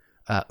Thatcher,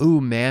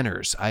 ooh,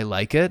 manners, I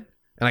like it.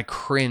 And I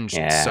cringed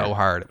so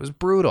hard. It was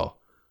brutal.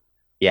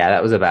 Yeah,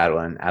 that was a bad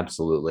one.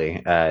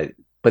 Absolutely.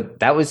 But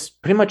that was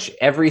pretty much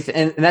everything.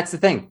 And that's the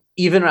thing.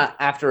 Even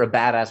after a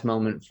badass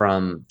moment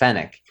from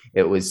Fennec,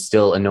 it was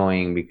still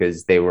annoying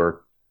because they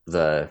were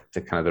the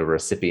kind of the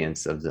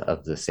recipients of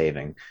the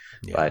saving.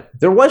 Yeah. But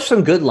there was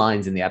some good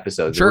lines in the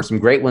episode. There were some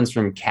great ones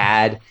from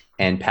Cad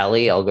and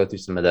Pelly. I'll go through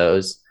some of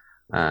those.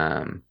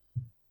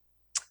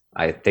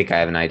 I think I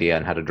have an idea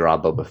on how to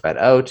draw Boba Fett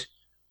out.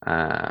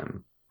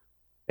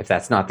 If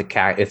that's not the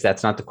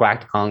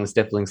quack calling the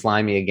Stifling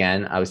Slimy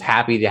again, I was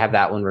happy to have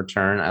that one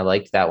return. I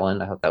liked that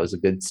one. I thought that was a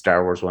good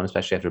Star Wars one,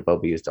 especially after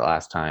Boba used it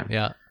last time.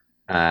 Yeah.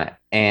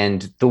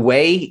 And the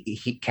way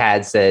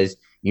Cad says,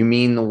 "You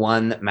mean the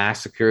one that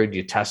massacred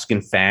your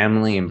Tusken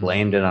family and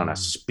blamed it on a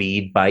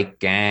speed bike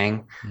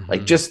gang?"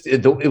 Like, just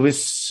it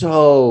was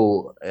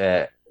so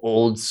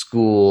old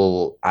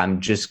school.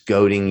 I'm just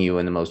goading you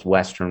in the most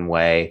Western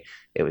way.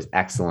 It was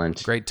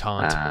excellent. Great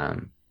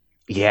taunt.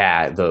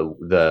 Yeah,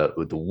 the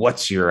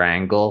what's your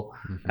angle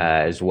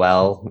as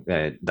well,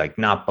 like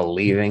not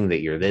believing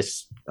that you're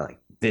this, like,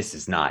 this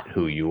is not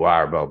who you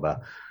are,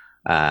 Boba.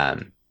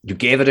 You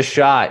gave it a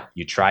shot.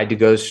 You tried to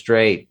go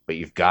straight, but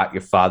you've got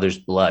your father's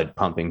blood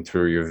pumping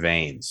through your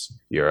veins.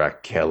 You're a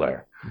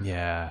killer.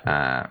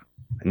 Yeah.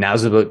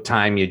 Now's about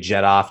time you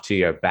jet off to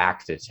your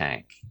bacta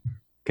tank.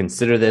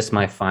 Consider this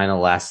my final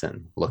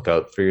lesson. Look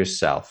out for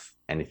yourself.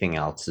 Anything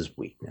else is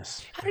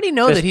weakness. How did he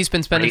know that he's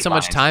been spending so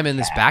much time in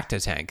this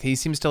bacta tank? He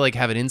seems to like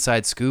have an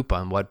inside scoop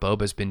on what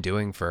Boba's been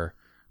doing for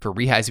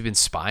rehab. Has he been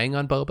spying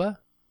on Boba?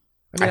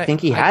 I mean, I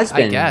think he has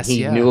been. I guess,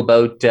 he knew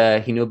about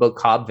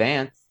Cobb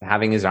Vanth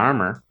having his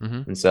armor,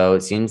 and so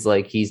it seems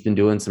like he's been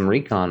doing some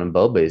recon, and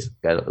Boba's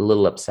got a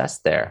little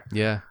obsessed there.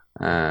 Yeah.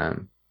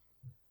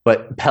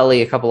 But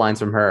Pelly, a couple lines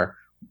from her.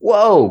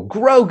 Whoa,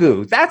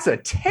 Grogu! That's a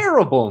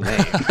terrible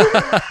name.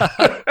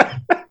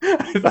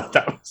 I thought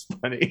that was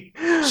funny.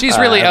 She's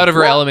really out of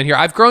her element here.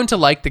 I've grown to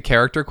like the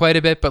character quite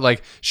a bit, but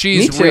like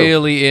she's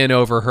really in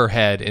over her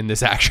head in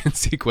this action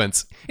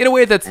sequence in a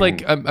way that's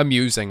like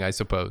amusing, I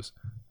suppose.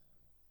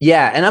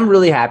 Yeah, and I'm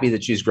really happy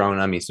that she's grown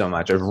on me so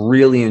much. I've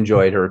really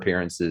enjoyed her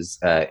appearances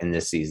in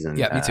this season.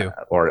 Yeah, me too.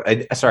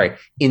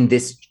 In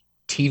this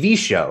TV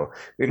show.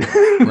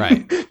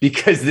 Right.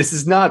 Because this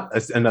is not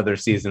another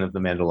season of The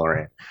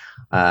Mandalorian.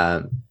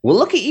 Well,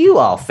 look at you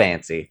all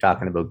fancy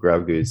talking about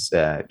Grogu's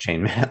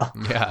chainmail.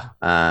 Yeah.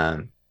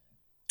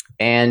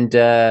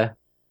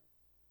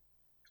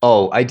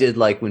 I did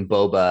like when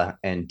Boba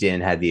and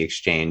Din had the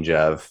exchange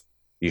of,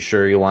 "You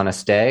sure you want to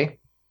stay?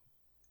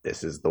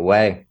 This is the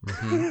way."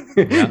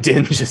 Yeah.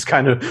 Din just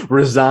kind of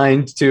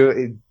resigned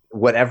to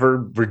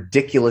whatever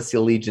ridiculous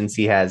allegiance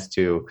he has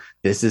to,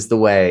 this is the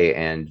way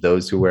and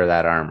those who wear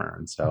that armor.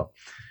 And so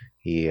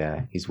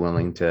he's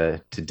willing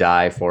to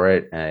die for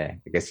it. I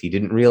guess he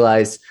didn't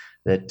realize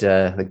that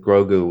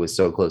Grogu was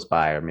so close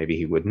by, or maybe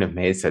he wouldn't have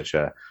made such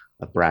a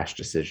brash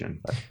decision.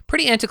 But.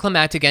 Pretty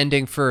anticlimactic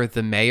ending for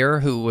the mayor,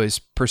 who was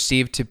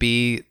perceived to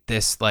be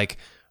this like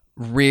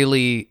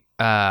really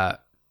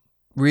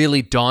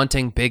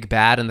daunting big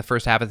bad in the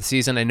first half of the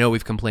season. I know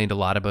we've complained a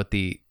lot about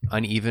the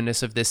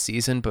unevenness of this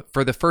season, but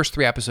for the first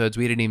 3 episodes,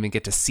 we didn't even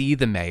get to see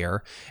the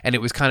mayor. And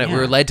it was kind of, we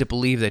were led to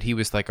believe that he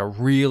was like a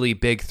really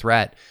big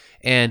threat.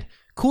 And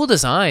cool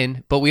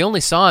design, but we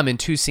only saw him in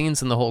 2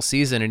 scenes in the whole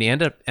season, and he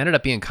ended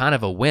up being kind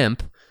of a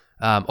wimp,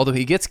 although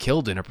he gets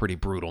killed in a pretty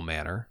brutal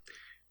manner.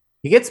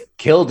 He gets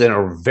killed in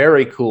a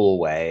very cool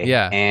way.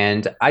 Yeah.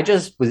 And I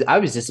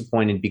was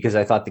disappointed because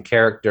I thought the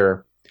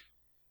character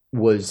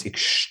was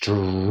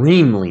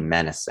extremely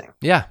menacing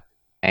Yeah.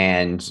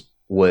 and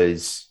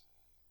was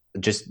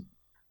just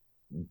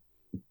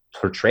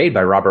portrayed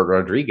by Robert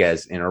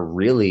Rodriguez in a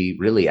really,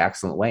 really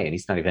excellent way. And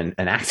he's not even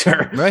an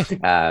actor. Right.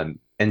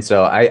 And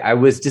so I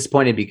was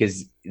disappointed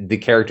because the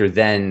character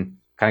then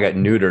kind of got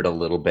neutered a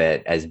little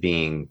bit as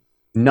being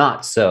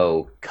not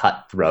so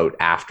cutthroat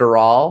after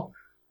all.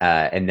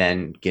 And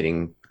then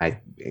getting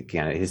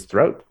his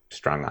throat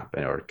strung up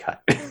or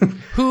cut.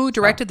 Who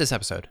directed this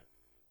episode?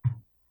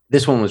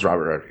 This one was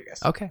Robert Rodriguez.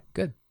 Okay,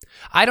 good.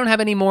 I don't have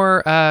any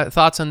more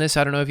thoughts on this.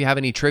 I don't know if you have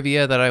any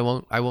trivia that I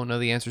won't know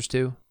the answers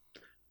to.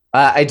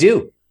 I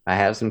do. I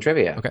have some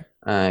trivia.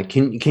 Okay.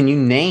 Can you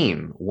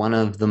name one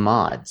of the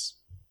mods?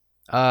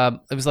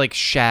 It was like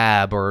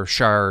Shab or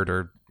Shard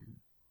or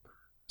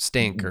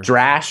Stink or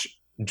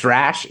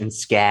Drash, and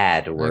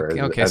Scad were okay.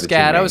 are the two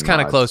Scad. I main was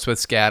kind of mods. close with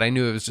Scad. I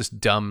knew it was just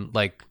dumb,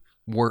 like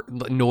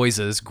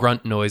noises,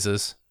 grunt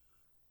noises.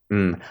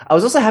 I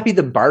was also happy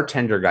the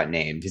bartender got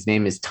named. His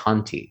name is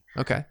Tanti.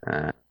 Okay.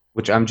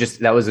 Which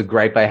that was a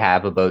gripe I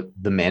have about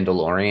The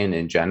Mandalorian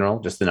in general,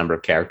 just the number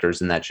of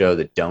characters in that show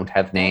that don't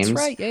have names. That's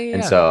right. Yeah.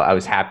 And so I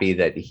was happy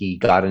that he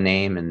got a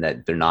name and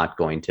that they're not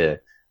going to,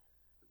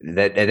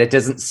 that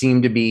doesn't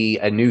seem to be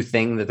a new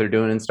thing that they're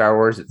doing in Star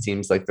Wars. It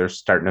seems like they're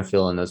starting to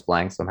fill in those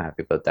blanks. I'm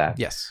happy about that.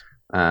 Yes.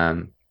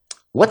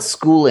 What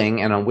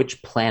schooling and on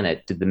which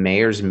planet did the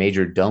mayor's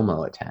major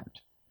domo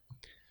attend?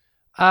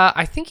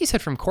 I think he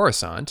said from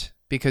Coruscant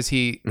because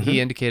he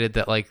indicated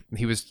that like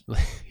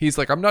he's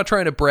like, I'm not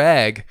trying to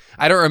brag.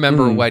 I don't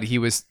remember what he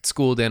was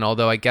schooled in,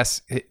 although I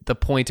guess the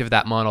point of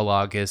that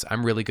monologue is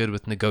I'm really good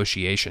with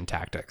negotiation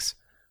tactics.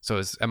 So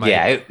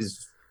it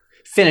was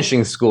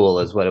finishing school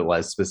is what it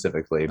was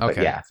specifically. But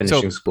okay. Yeah,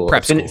 finishing school.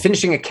 Prep school.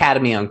 Finishing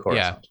academy on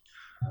Coruscant.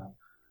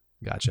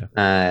 Yeah.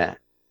 Gotcha.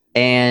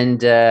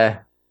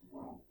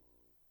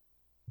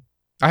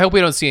 I hope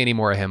we don't see any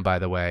more of him, by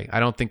the way. I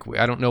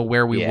don't know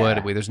where we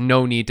would. There's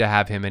no need to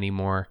have him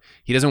anymore.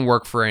 He doesn't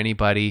work for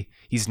anybody.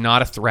 He's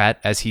not a threat,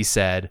 as he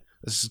said.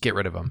 Let's just get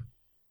rid of him.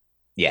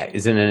 Yeah,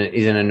 he's an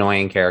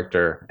annoying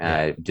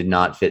character. Did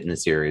not fit in the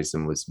series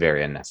and was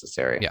very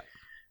unnecessary. Yeah.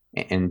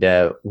 And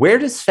where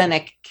does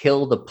Fennec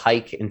kill the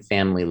Pike and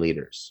family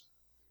leaders?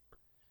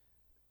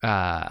 You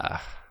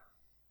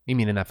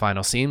mean in that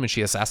final scene when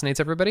she assassinates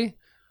everybody?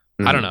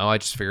 I don't know. I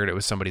just figured it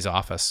was somebody's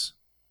office.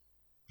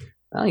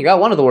 Well, you got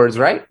one of the words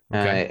right.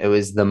 Okay. It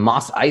was the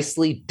Mos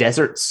Eisley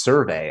Desert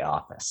Survey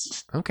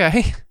Office.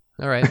 Okay.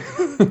 All right.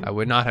 I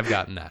would not have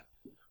gotten that.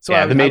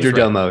 So the major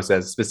domo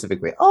says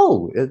specifically,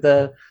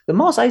 the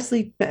Mos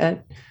Eisley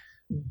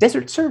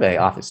Desert Survey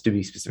Office, to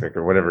be specific,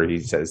 or whatever he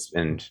says,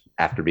 and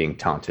after being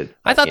taunted.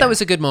 I thought that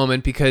was a good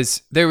moment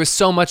because there was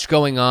so much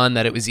going on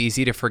that it was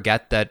easy to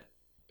forget that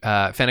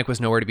Fennec was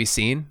nowhere to be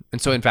seen.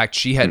 And so, in fact,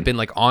 she had been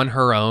like on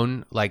her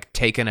own, like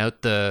taken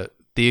out the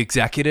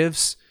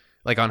executives,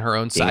 like on her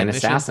own side. Being an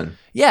mission. assassin.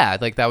 Yeah,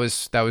 like that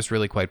was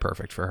really quite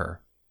perfect for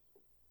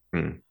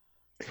her.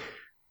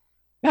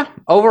 Yeah,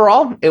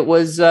 overall, it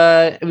was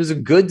a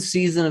good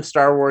season of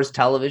Star Wars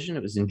television.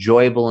 It was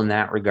enjoyable in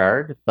that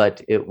regard,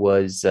 but it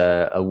was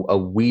a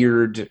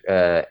weird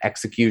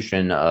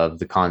execution of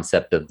the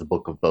concept of the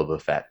Book of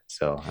Boba Fett.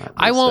 So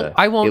I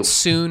won't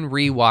soon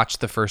rewatch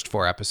the first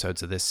 4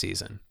 episodes of this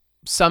season.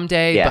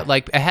 Someday, but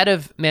like ahead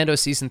of Mando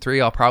season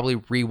 3, I'll probably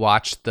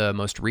rewatch the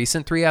most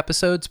recent 3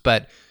 episodes,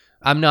 but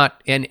I'm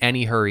not in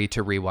any hurry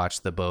to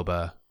rewatch the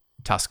Boba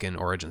Tusken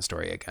origin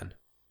story again.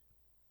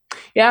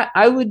 Yeah,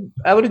 I would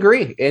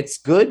agree. It's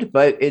good,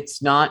 but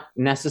it's not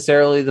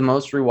necessarily the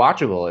most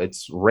rewatchable.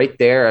 It's right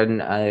there,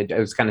 and I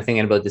was kind of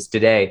thinking about this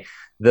today.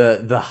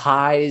 The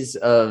highs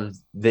of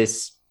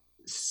this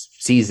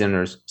season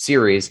or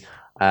series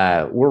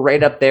were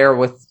right up there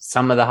with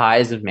some of the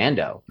highs of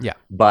Mando. Yeah,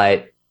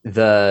 but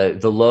the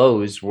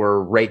lows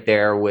were right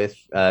there with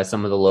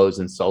some of the lows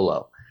in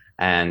Solo,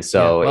 and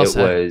so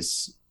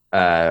was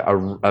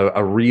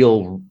a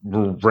real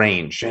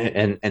range,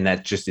 and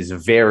that just is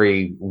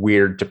very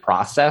weird to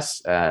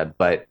process,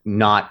 but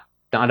not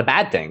a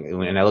bad thing.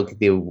 When I look at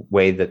the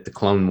way that the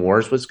Clone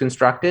Wars was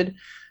constructed,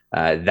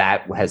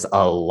 that has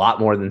a lot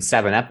more than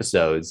 7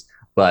 episodes.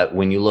 But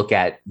when you look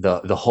at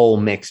the whole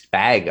mixed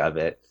bag of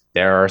it,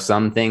 there are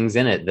some things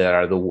in it that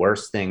are the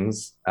worst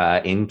things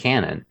in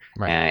canon,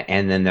 right.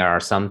 And then there are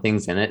some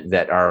things in it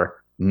that are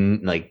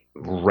like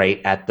right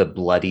at the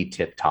bloody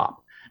tip top.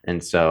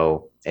 And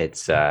so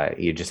it's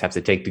you just have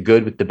to take the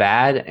good with the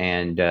bad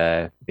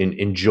and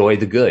enjoy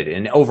the good.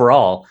 And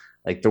overall,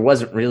 like there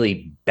wasn't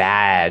really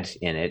bad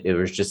in it. It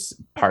was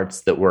just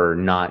parts that were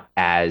not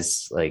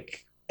as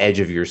like edge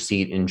of your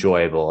seat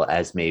enjoyable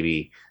as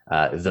maybe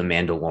The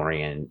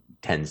Mandalorian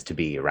tends to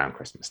be around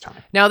Christmas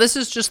time. Now, this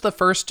is just the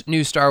first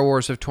new Star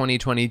Wars of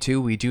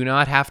 2022. We do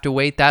not have to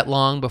wait that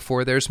long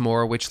before there's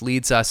more, which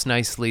leads us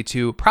nicely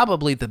to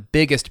probably the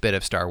biggest bit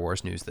of Star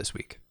Wars news this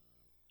week.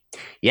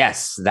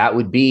 Yes, that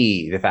would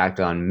be the fact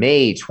on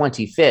May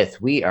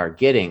 25th, we are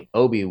getting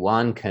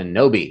Obi-Wan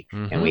Kenobi,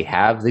 and we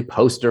have the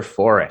poster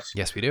for it.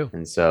 Yes, we do.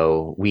 And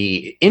so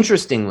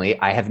interestingly,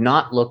 I have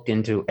not looked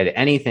into at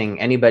anything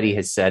anybody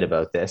has said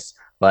about this,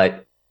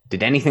 but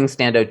Did anything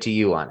stand out to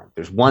you on it?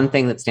 There's one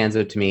thing that stands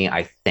out to me,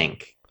 I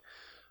think.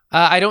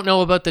 I don't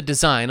know about the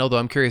design, although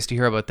I'm curious to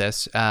hear about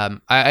this.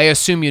 I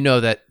assume you know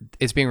that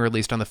it's being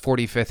released on the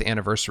 45th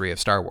anniversary of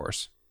Star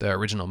Wars, the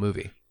original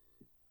movie.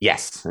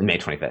 Yes, on May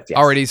 25th. Yes.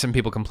 Already some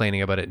people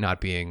complaining about it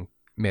not being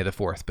May the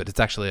 4th, but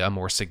it's actually a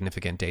more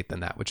significant date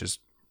than that, which is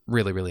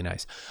really, really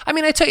nice. I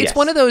mean, I tell you, it's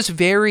one of those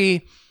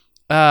very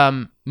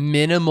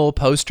minimal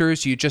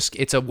posters.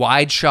 It's a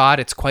wide shot.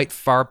 It's quite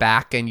far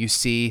back, and you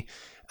see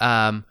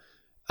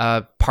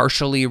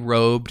partially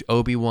robed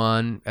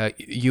Obi-Wan,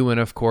 Ewan,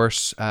 of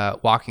course,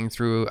 walking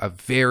through a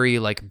very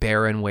like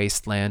barren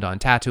wasteland on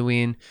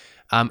Tatooine.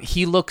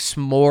 He looks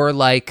more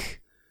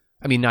like,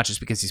 I mean, not just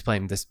because he's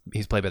played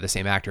by the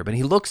same actor, but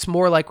he looks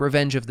more like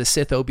Revenge of the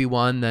Sith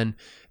Obi-Wan than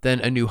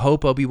A New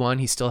Hope Obi-Wan.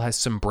 He still has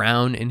some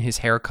brown in his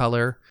hair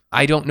color.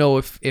 I don't know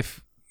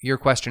if your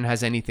question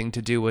has anything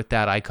to do with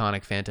that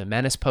iconic Phantom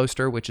Menace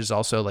poster, which is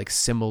also like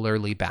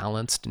similarly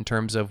balanced in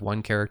terms of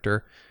one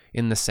character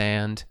in the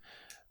sand.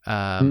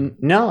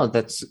 No,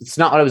 it's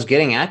not what I was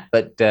getting at,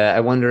 but I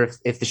wonder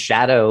if the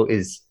shadow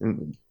is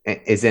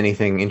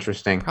anything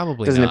interesting.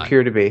 Probably doesn't not.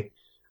 appear to be.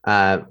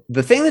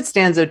 The thing that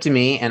stands out to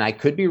me, and I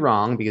could be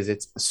wrong because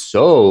it's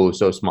so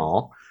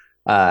small,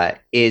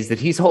 is that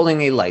he's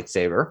holding a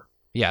lightsaber.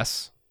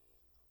 Yes.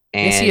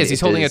 And yes, he is.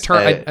 He's holding a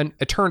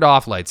turned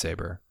off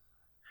lightsaber.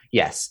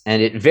 Yes,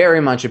 and it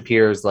very much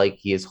appears like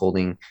he is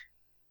holding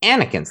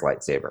Anakin's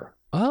lightsaber.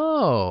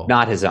 Oh.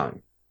 Not his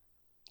own.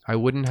 I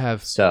wouldn't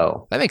have.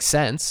 So that makes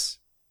sense.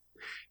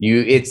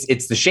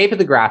 It's the shape of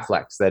the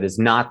Graflex that is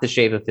not the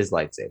shape of his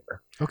lightsaber.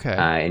 Okay.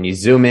 And you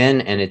zoom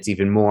in, and it's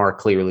even more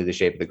clearly the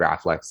shape of the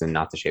Graflex and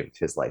not the shape of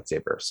his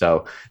lightsaber.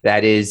 So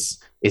that is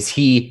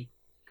he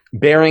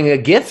bearing a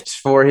gift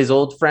for his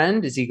old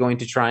friend? Is he going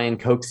to try and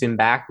coax him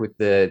back with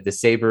the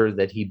saber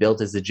that he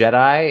built as a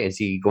Jedi? Is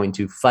he going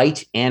to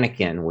fight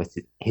Anakin with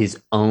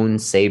his own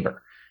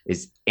saber?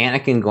 Is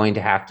Anakin going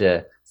to have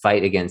to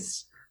fight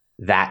against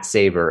that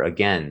saber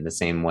again, the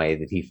same way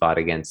that he fought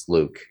against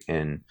Luke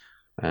in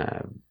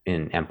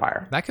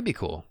Empire? That could be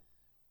cool.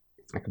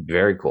 That could be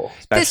very cool,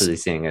 especially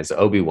seeing as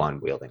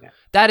Obi-Wan wielding it.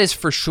 That is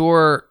for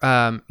sure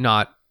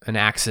not an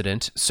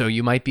accident, so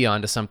you might be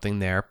onto something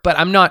there. But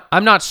I'm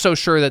not so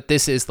sure that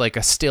this is like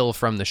a still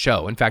from the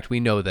show. In fact, we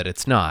know that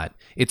it's not.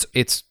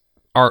 It's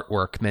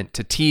artwork meant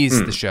to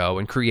tease the show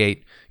and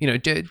create,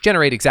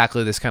 generate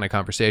exactly this kind of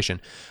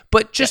conversation.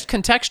 But just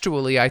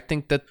contextually, I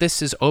think that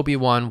this is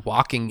Obi-Wan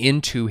walking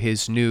into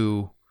his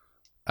new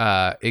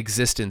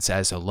existence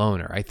as a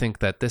loner. I think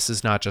that this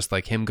is not just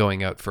like him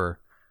going out for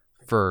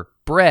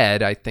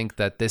bread. I think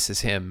that this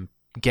is him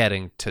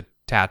getting to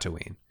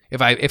Tatooine.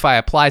 If I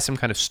apply some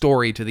kind of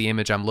story to the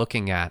image I'm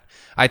looking at,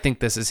 I think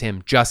this is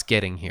him just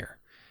getting here.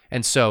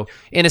 And so,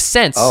 in a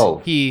sense,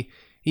 he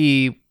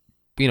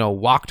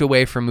walked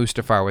away from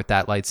Mustafar with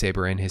that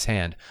lightsaber in his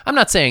hand. I'm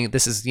not saying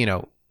this is,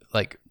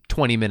 like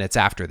 20 minutes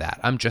after that.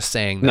 I'm just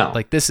saying that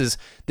like this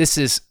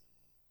is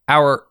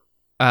our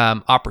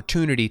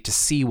opportunity to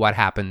see what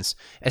happens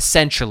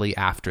essentially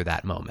after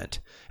that moment,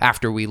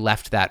 after we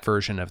left that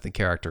version of the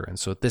character. And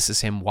so this is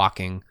him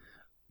walking,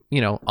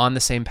 on the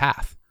same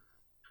path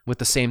with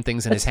the same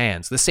things in his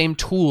hands, the same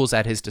tools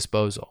at his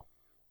disposal.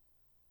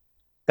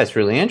 That's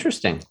really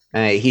interesting.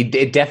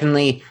 It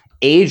definitely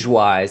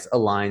age-wise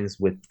aligns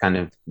with kind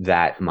of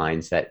that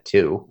mindset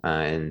too,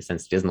 in the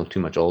sense he doesn't look too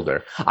much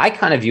older. I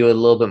kind of view it a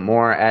little bit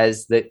more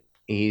as that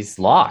he's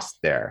lost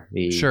there.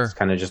 He's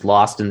kind of just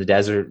lost in the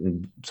desert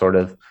and sort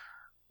of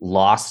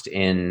lost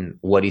in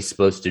what he's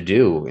supposed to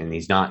do. And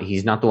he's not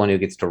the one who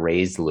gets to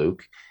raise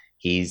Luke.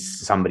 He's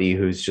somebody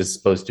who's just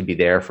supposed to be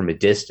there from a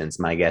distance.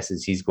 My guess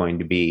is he's going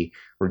to be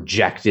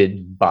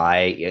rejected by,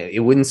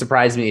 it wouldn't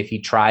surprise me if he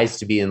tries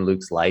to be in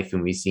Luke's life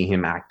and we see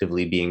him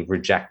actively being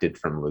rejected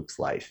from Luke's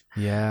life.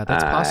 Yeah,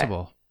 that's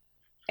possible.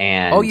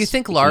 And you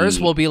think Lars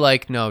will be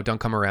like, no, don't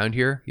come around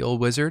here, you old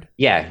wizard?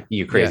 Yeah,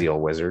 you crazy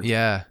old wizard.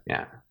 Yeah.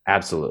 Yeah,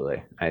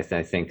 absolutely. I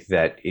think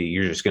that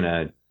you're just going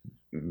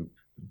to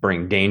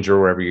bring danger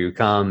wherever you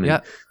come.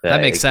 Yeah,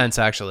 that makes sense,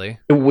 actually.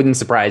 It wouldn't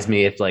surprise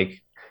me if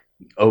like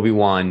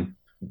Obi-Wan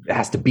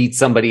has to beat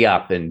somebody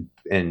up and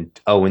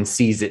Owen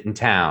sees it in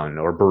town,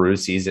 or Beru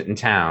sees it in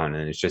town,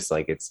 and it's just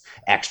like it's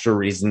extra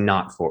reason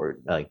not for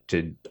we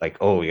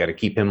got to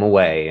keep him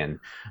away, and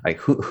like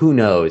who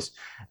knows.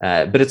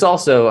 But it's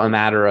also a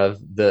matter of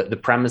the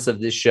premise of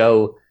this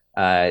show.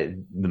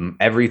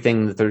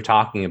 Everything that they're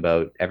talking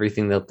about,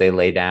 everything that they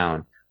lay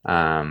down,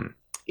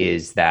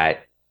 is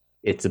that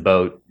it's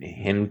about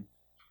him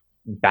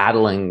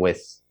battling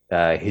with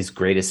his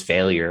greatest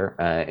failure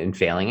in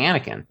failing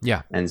Anakin.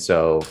 Yeah. And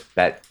so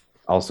that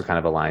also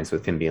kind of aligns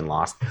with him being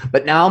lost.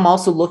 But now I'm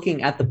also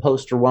looking at the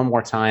poster one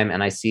more time,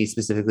 and I see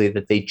specifically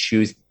that they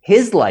choose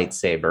his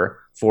lightsaber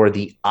for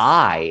the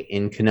eye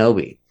in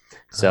Kenobi.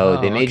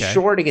 So they made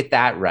sure to get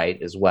that right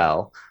as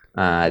well.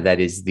 That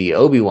is the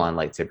Obi-Wan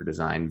lightsaber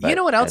design. But you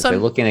know what else? They're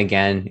looking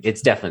again.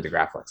 It's definitely the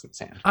Graflex in the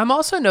sand. I'm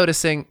also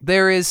noticing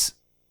there is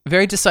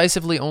very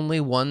decisively only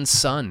one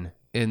sun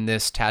in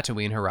this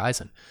Tatooine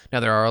horizon. Now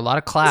there are a lot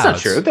of clouds.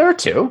 That's not true. There are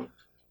two.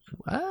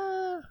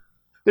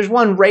 There's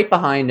one right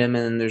behind him,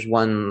 and then there's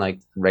one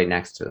like right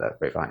next to that,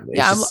 right behind him.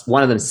 Yeah, It's just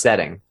one of them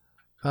setting.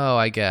 Oh,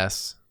 I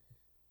guess.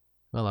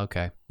 Well,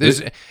 okay.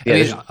 There's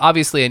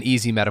obviously an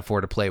easy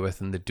metaphor to play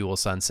with in the dual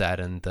sunset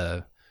and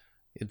the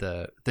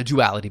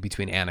duality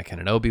between Anakin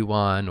and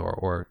Obi-Wan,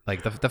 or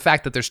like the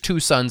fact that there's two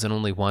sons and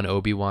only one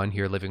Obi-Wan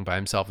here living by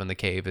himself in the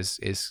cave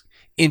is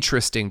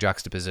interesting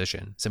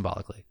juxtaposition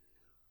symbolically.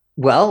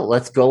 Well,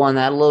 let's go on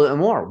that a little bit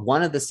more.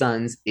 One of the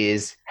suns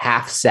is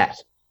half set.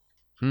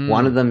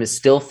 One of them is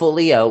still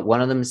fully out. One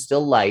of them is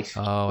still light.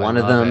 One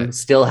of them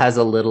still has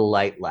a little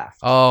light left.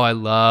 Oh, I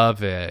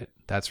love it.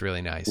 That's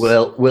really nice.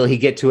 Will he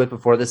get to it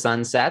before the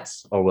sun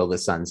sets, or will the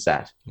sun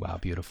set? Wow,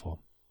 beautiful.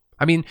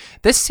 I mean,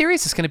 this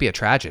series is going to be a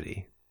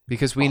tragedy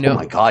because we know. Oh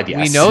my God,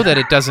 yes. We know that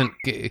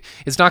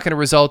it's not going to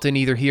result in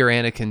either he or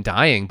Anakin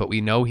dying, but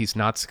we know he's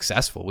not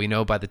successful. We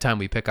know by the time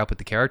we pick up with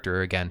the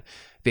character again,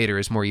 Vader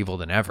is more evil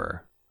than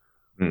ever.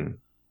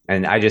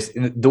 And I just,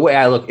 the way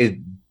I look, is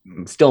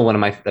still one of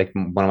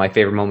my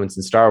favorite moments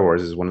in Star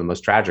Wars is one of the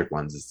most tragic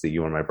ones. It's the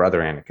 "you and my brother,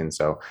 Anakin."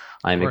 So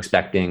I'm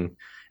expecting,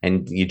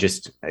 and you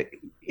just,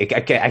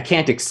 I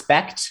can't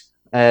expect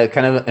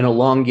kind of an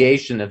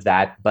elongation of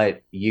that,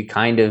 but you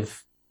kind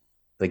of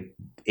like,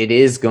 it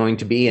is going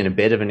to be in a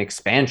bit of an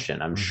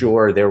expansion. I'm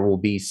sure there will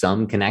be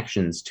some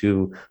connections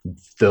to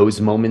those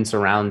moments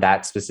around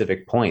that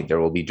specific point. There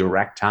will be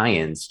direct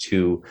tie-ins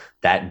to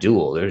that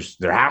duel.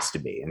 There has to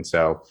be. And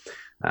so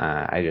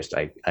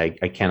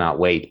I cannot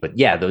wait. But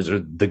yeah, those are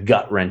the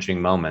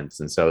gut-wrenching moments.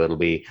 And so it'll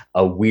be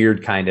a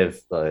weird kind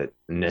of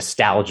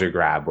nostalgia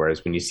grab.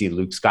 Whereas when you see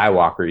Luke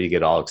Skywalker, you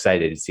get all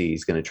excited to see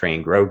he's going to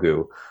train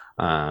Grogu.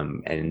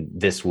 And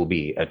this will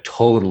be a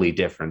totally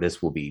different.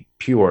 This will be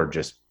pure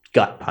just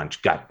gut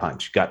punch, gut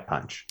punch, gut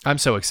punch. I'm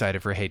so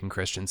excited for Hayden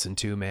Christensen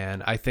too,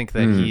 man. I think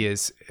that he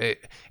is,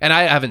 and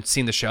I haven't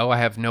seen the show. I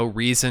have no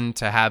reason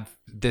to have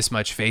this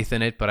much faith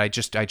in it, but I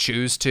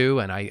choose to.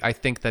 And I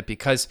think that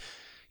because,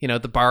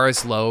 the bar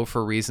is low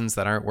for reasons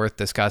that aren't worth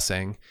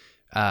discussing,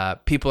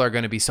 people are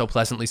going to be so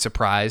pleasantly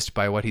surprised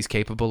by what he's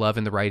capable of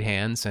in the right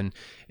hands. And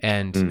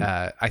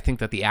I think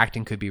that the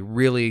acting could be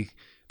really,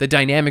 the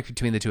dynamic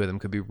between the two of them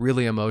could be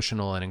really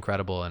emotional and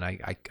incredible. And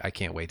I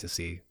can't wait to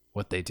see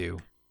what they do.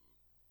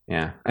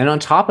 Yeah. And on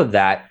top of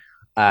that,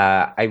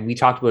 we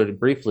talked about it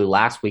briefly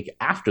last week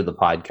after the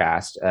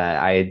podcast.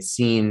 I had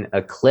seen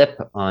a clip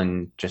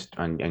on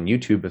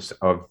YouTube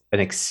of an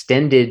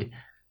extended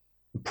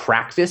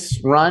practice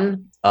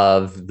run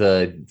of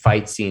the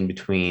fight scene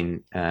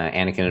between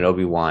Anakin and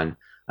Obi-Wan.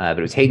 But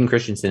it was Hayden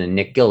Christensen and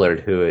Nick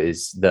Gillard, who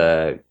is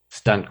the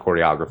stunt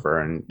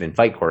choreographer and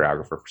fight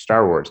choreographer for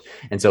Star Wars.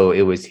 And so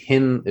it was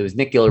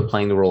Nick Gillard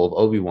playing the role of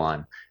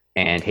Obi-Wan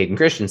and Hayden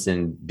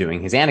Christensen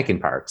doing his Anakin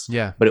parts.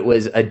 Yeah. But it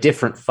was a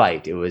different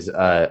fight. It was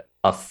a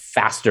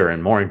faster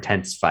and more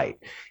intense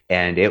fight.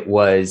 And it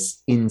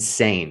was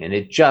insane. And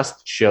it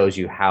just shows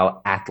you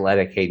how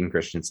athletic Hayden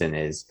Christensen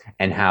is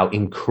and how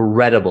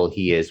incredible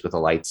he is with a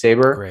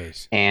lightsaber.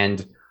 Great.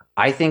 And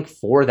I think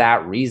for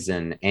that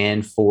reason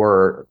and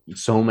for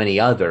so many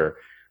other,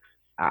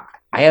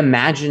 I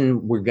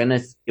imagine we're going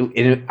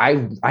to,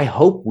 I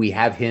hope we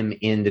have him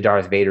in the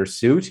Darth Vader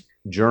suit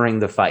during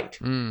the fight.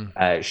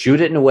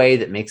 Shoot it in a way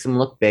that makes him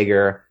look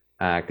bigger,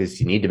 because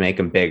you need to make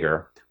him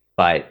bigger.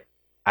 But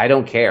I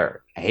don't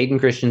care. Hayden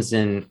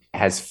Christensen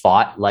has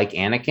fought like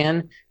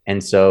Anakin,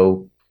 and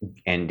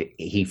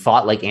he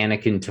fought like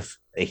Anakin.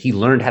 He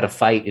learned how to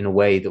fight in a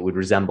way that would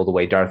resemble the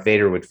way Darth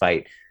Vader would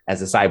fight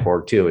as a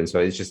cyborg too. And so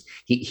it's just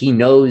he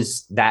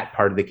knows that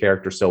part of the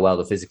character so well,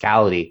 the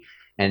physicality.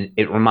 And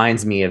it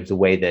reminds me of the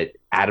way that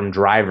Adam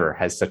Driver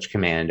has such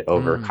command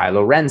over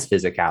Kylo Ren's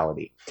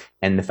physicality,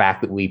 and the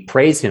fact that we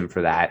praise him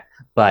for that.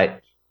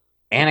 But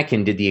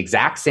Anakin did the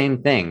exact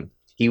same thing.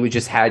 He would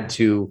just had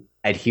to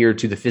adhere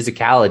to the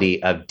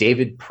physicality of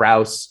David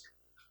Prowse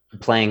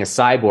playing a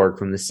cyborg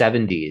from the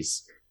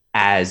 70s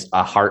as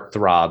a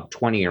heartthrob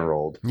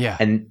 20-year-old. Yeah.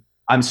 And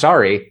I'm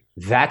sorry,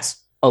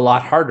 that's a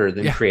lot harder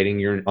than creating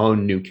your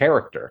own new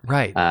character.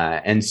 Right.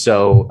 And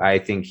so I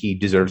think he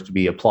deserves to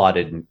be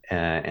applauded.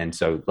 And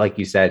so, like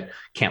you said,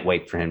 can't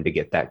wait for him to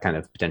get that kind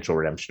of potential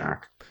redemption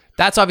arc.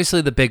 That's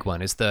obviously the big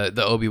one, is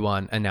the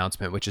Obi-Wan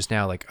announcement, which is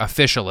now like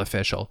official.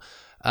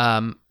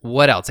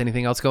 What else?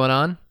 Anything else going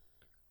on?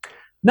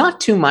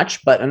 Not too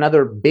much, but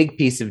another big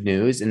piece of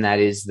news, and that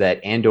is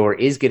that Andor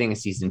is getting a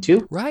season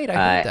 2. Right, I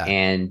heard that.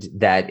 And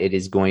that it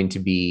is going to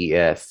be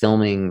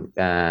filming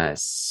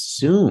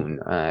soon,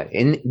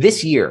 in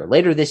this year,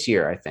 later this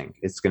year, I think.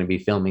 It's going to be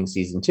filming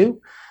season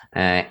 2.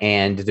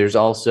 And there's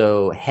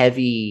also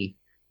heavy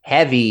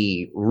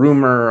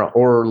rumor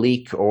or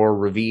leak or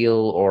reveal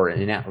or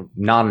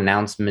not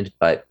announcement,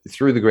 but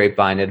through the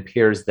grapevine, it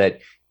appears that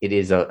it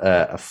is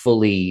a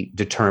fully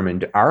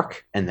determined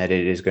arc, and that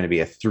it is going to be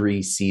a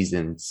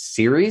 3-season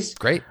series.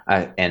 Great.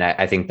 And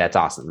I think that's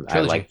awesome.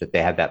 Trilogy. I like that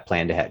they have that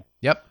planned ahead.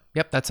 Yep.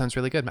 That sounds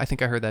really good. I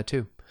think I heard that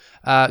too.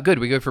 Good.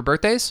 We good for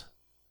birthdays?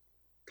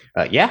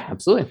 Yeah,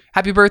 absolutely.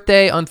 Happy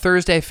birthday on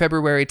Thursday,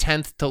 February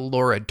 10th to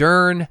Laura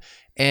Dern.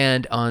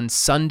 And on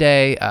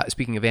Sunday,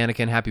 speaking of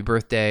Anakin, happy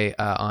birthday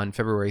on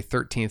February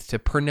 13th to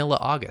Pernilla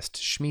August,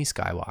 Shmi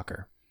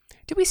Skywalker.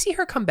 Did we see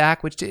her come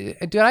back?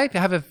 Did I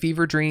have a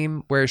fever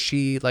dream where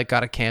she like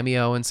got a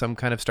cameo in some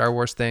kind of Star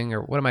Wars thing,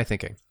 or what am I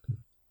thinking?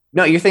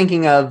 No, you're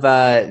thinking of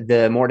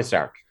the Mortis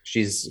arc.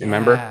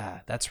 Remember? Yeah,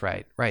 that's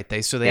right. Right.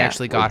 They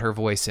actually got her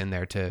voice in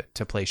there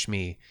to play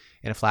Shmi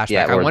in a flashback.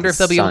 Yeah, I wonder if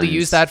they'll be able to sons.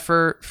 use that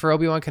for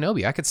Obi-Wan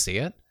Kenobi. I could see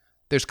it.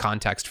 There's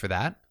context for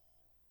that.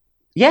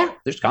 Yeah,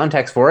 there's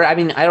context for it. I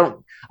mean,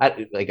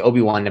 like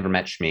Obi-Wan never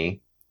met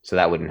Shmi, so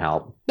that wouldn't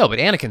help. No, but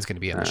Anakin's going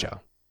to be in the show.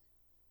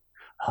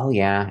 Oh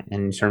yeah,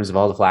 and in terms of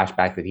all the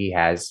flashback that he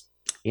has,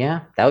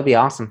 yeah, that would be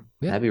awesome.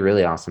 Yeah. That'd be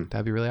really awesome.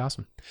 That'd be really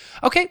awesome.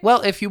 Okay,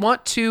 well, if you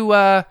want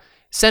to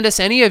send us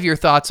any of your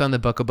thoughts on the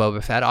Book of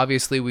Boba Fett,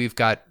 obviously we've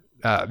got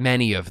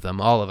many of them.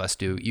 All of us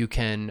do. You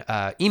can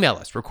email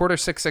us,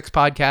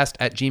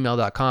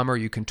 recorder66podcast@gmail.com, or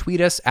you can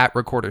tweet us at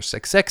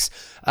recorder66.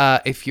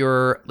 If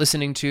you're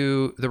listening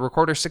to the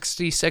Recorder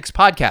 66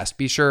 podcast,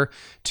 be sure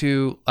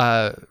to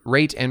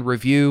rate and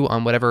review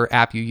on whatever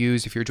app you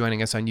use. If you're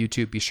joining us on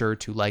YouTube, be sure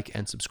to like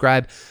and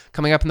subscribe.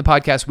 Coming up in the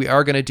podcast, we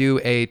are going to do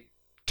a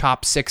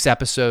top 6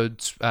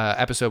 episode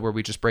where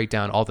we just break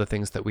down all the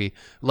things that we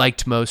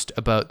liked most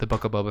about the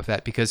Book of Boba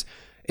Fett, because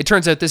it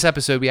turns out this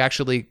episode we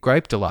actually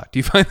griped a lot. Do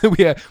you find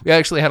that we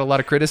actually had a lot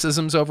of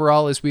criticisms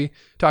overall as we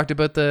talked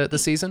about the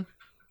season?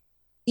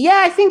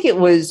 Yeah, I think it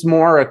was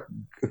more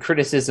a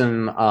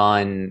criticism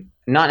on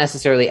not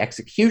necessarily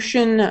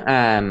execution,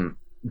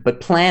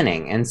 but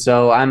planning. And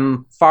so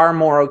I'm far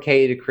more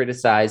okay to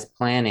criticize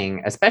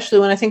planning, especially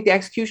when I think the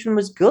execution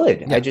was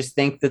good. Yeah. I just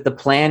think that the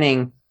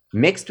planning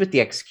mixed with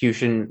the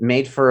execution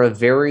made for a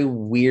very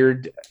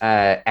weird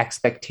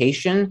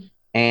expectation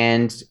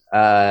and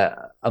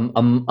a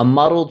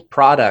muddled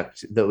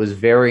product that was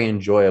very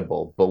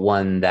enjoyable, but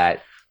one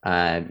that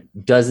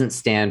doesn't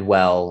stand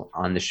well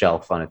on the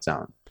shelf on its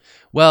own.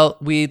 Well,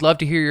 we'd love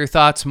to hear your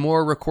thoughts.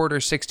 More Recorder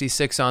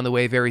 66 on the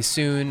way very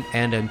soon.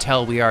 And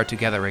until we are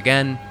together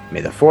again,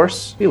 May the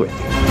Force be with you.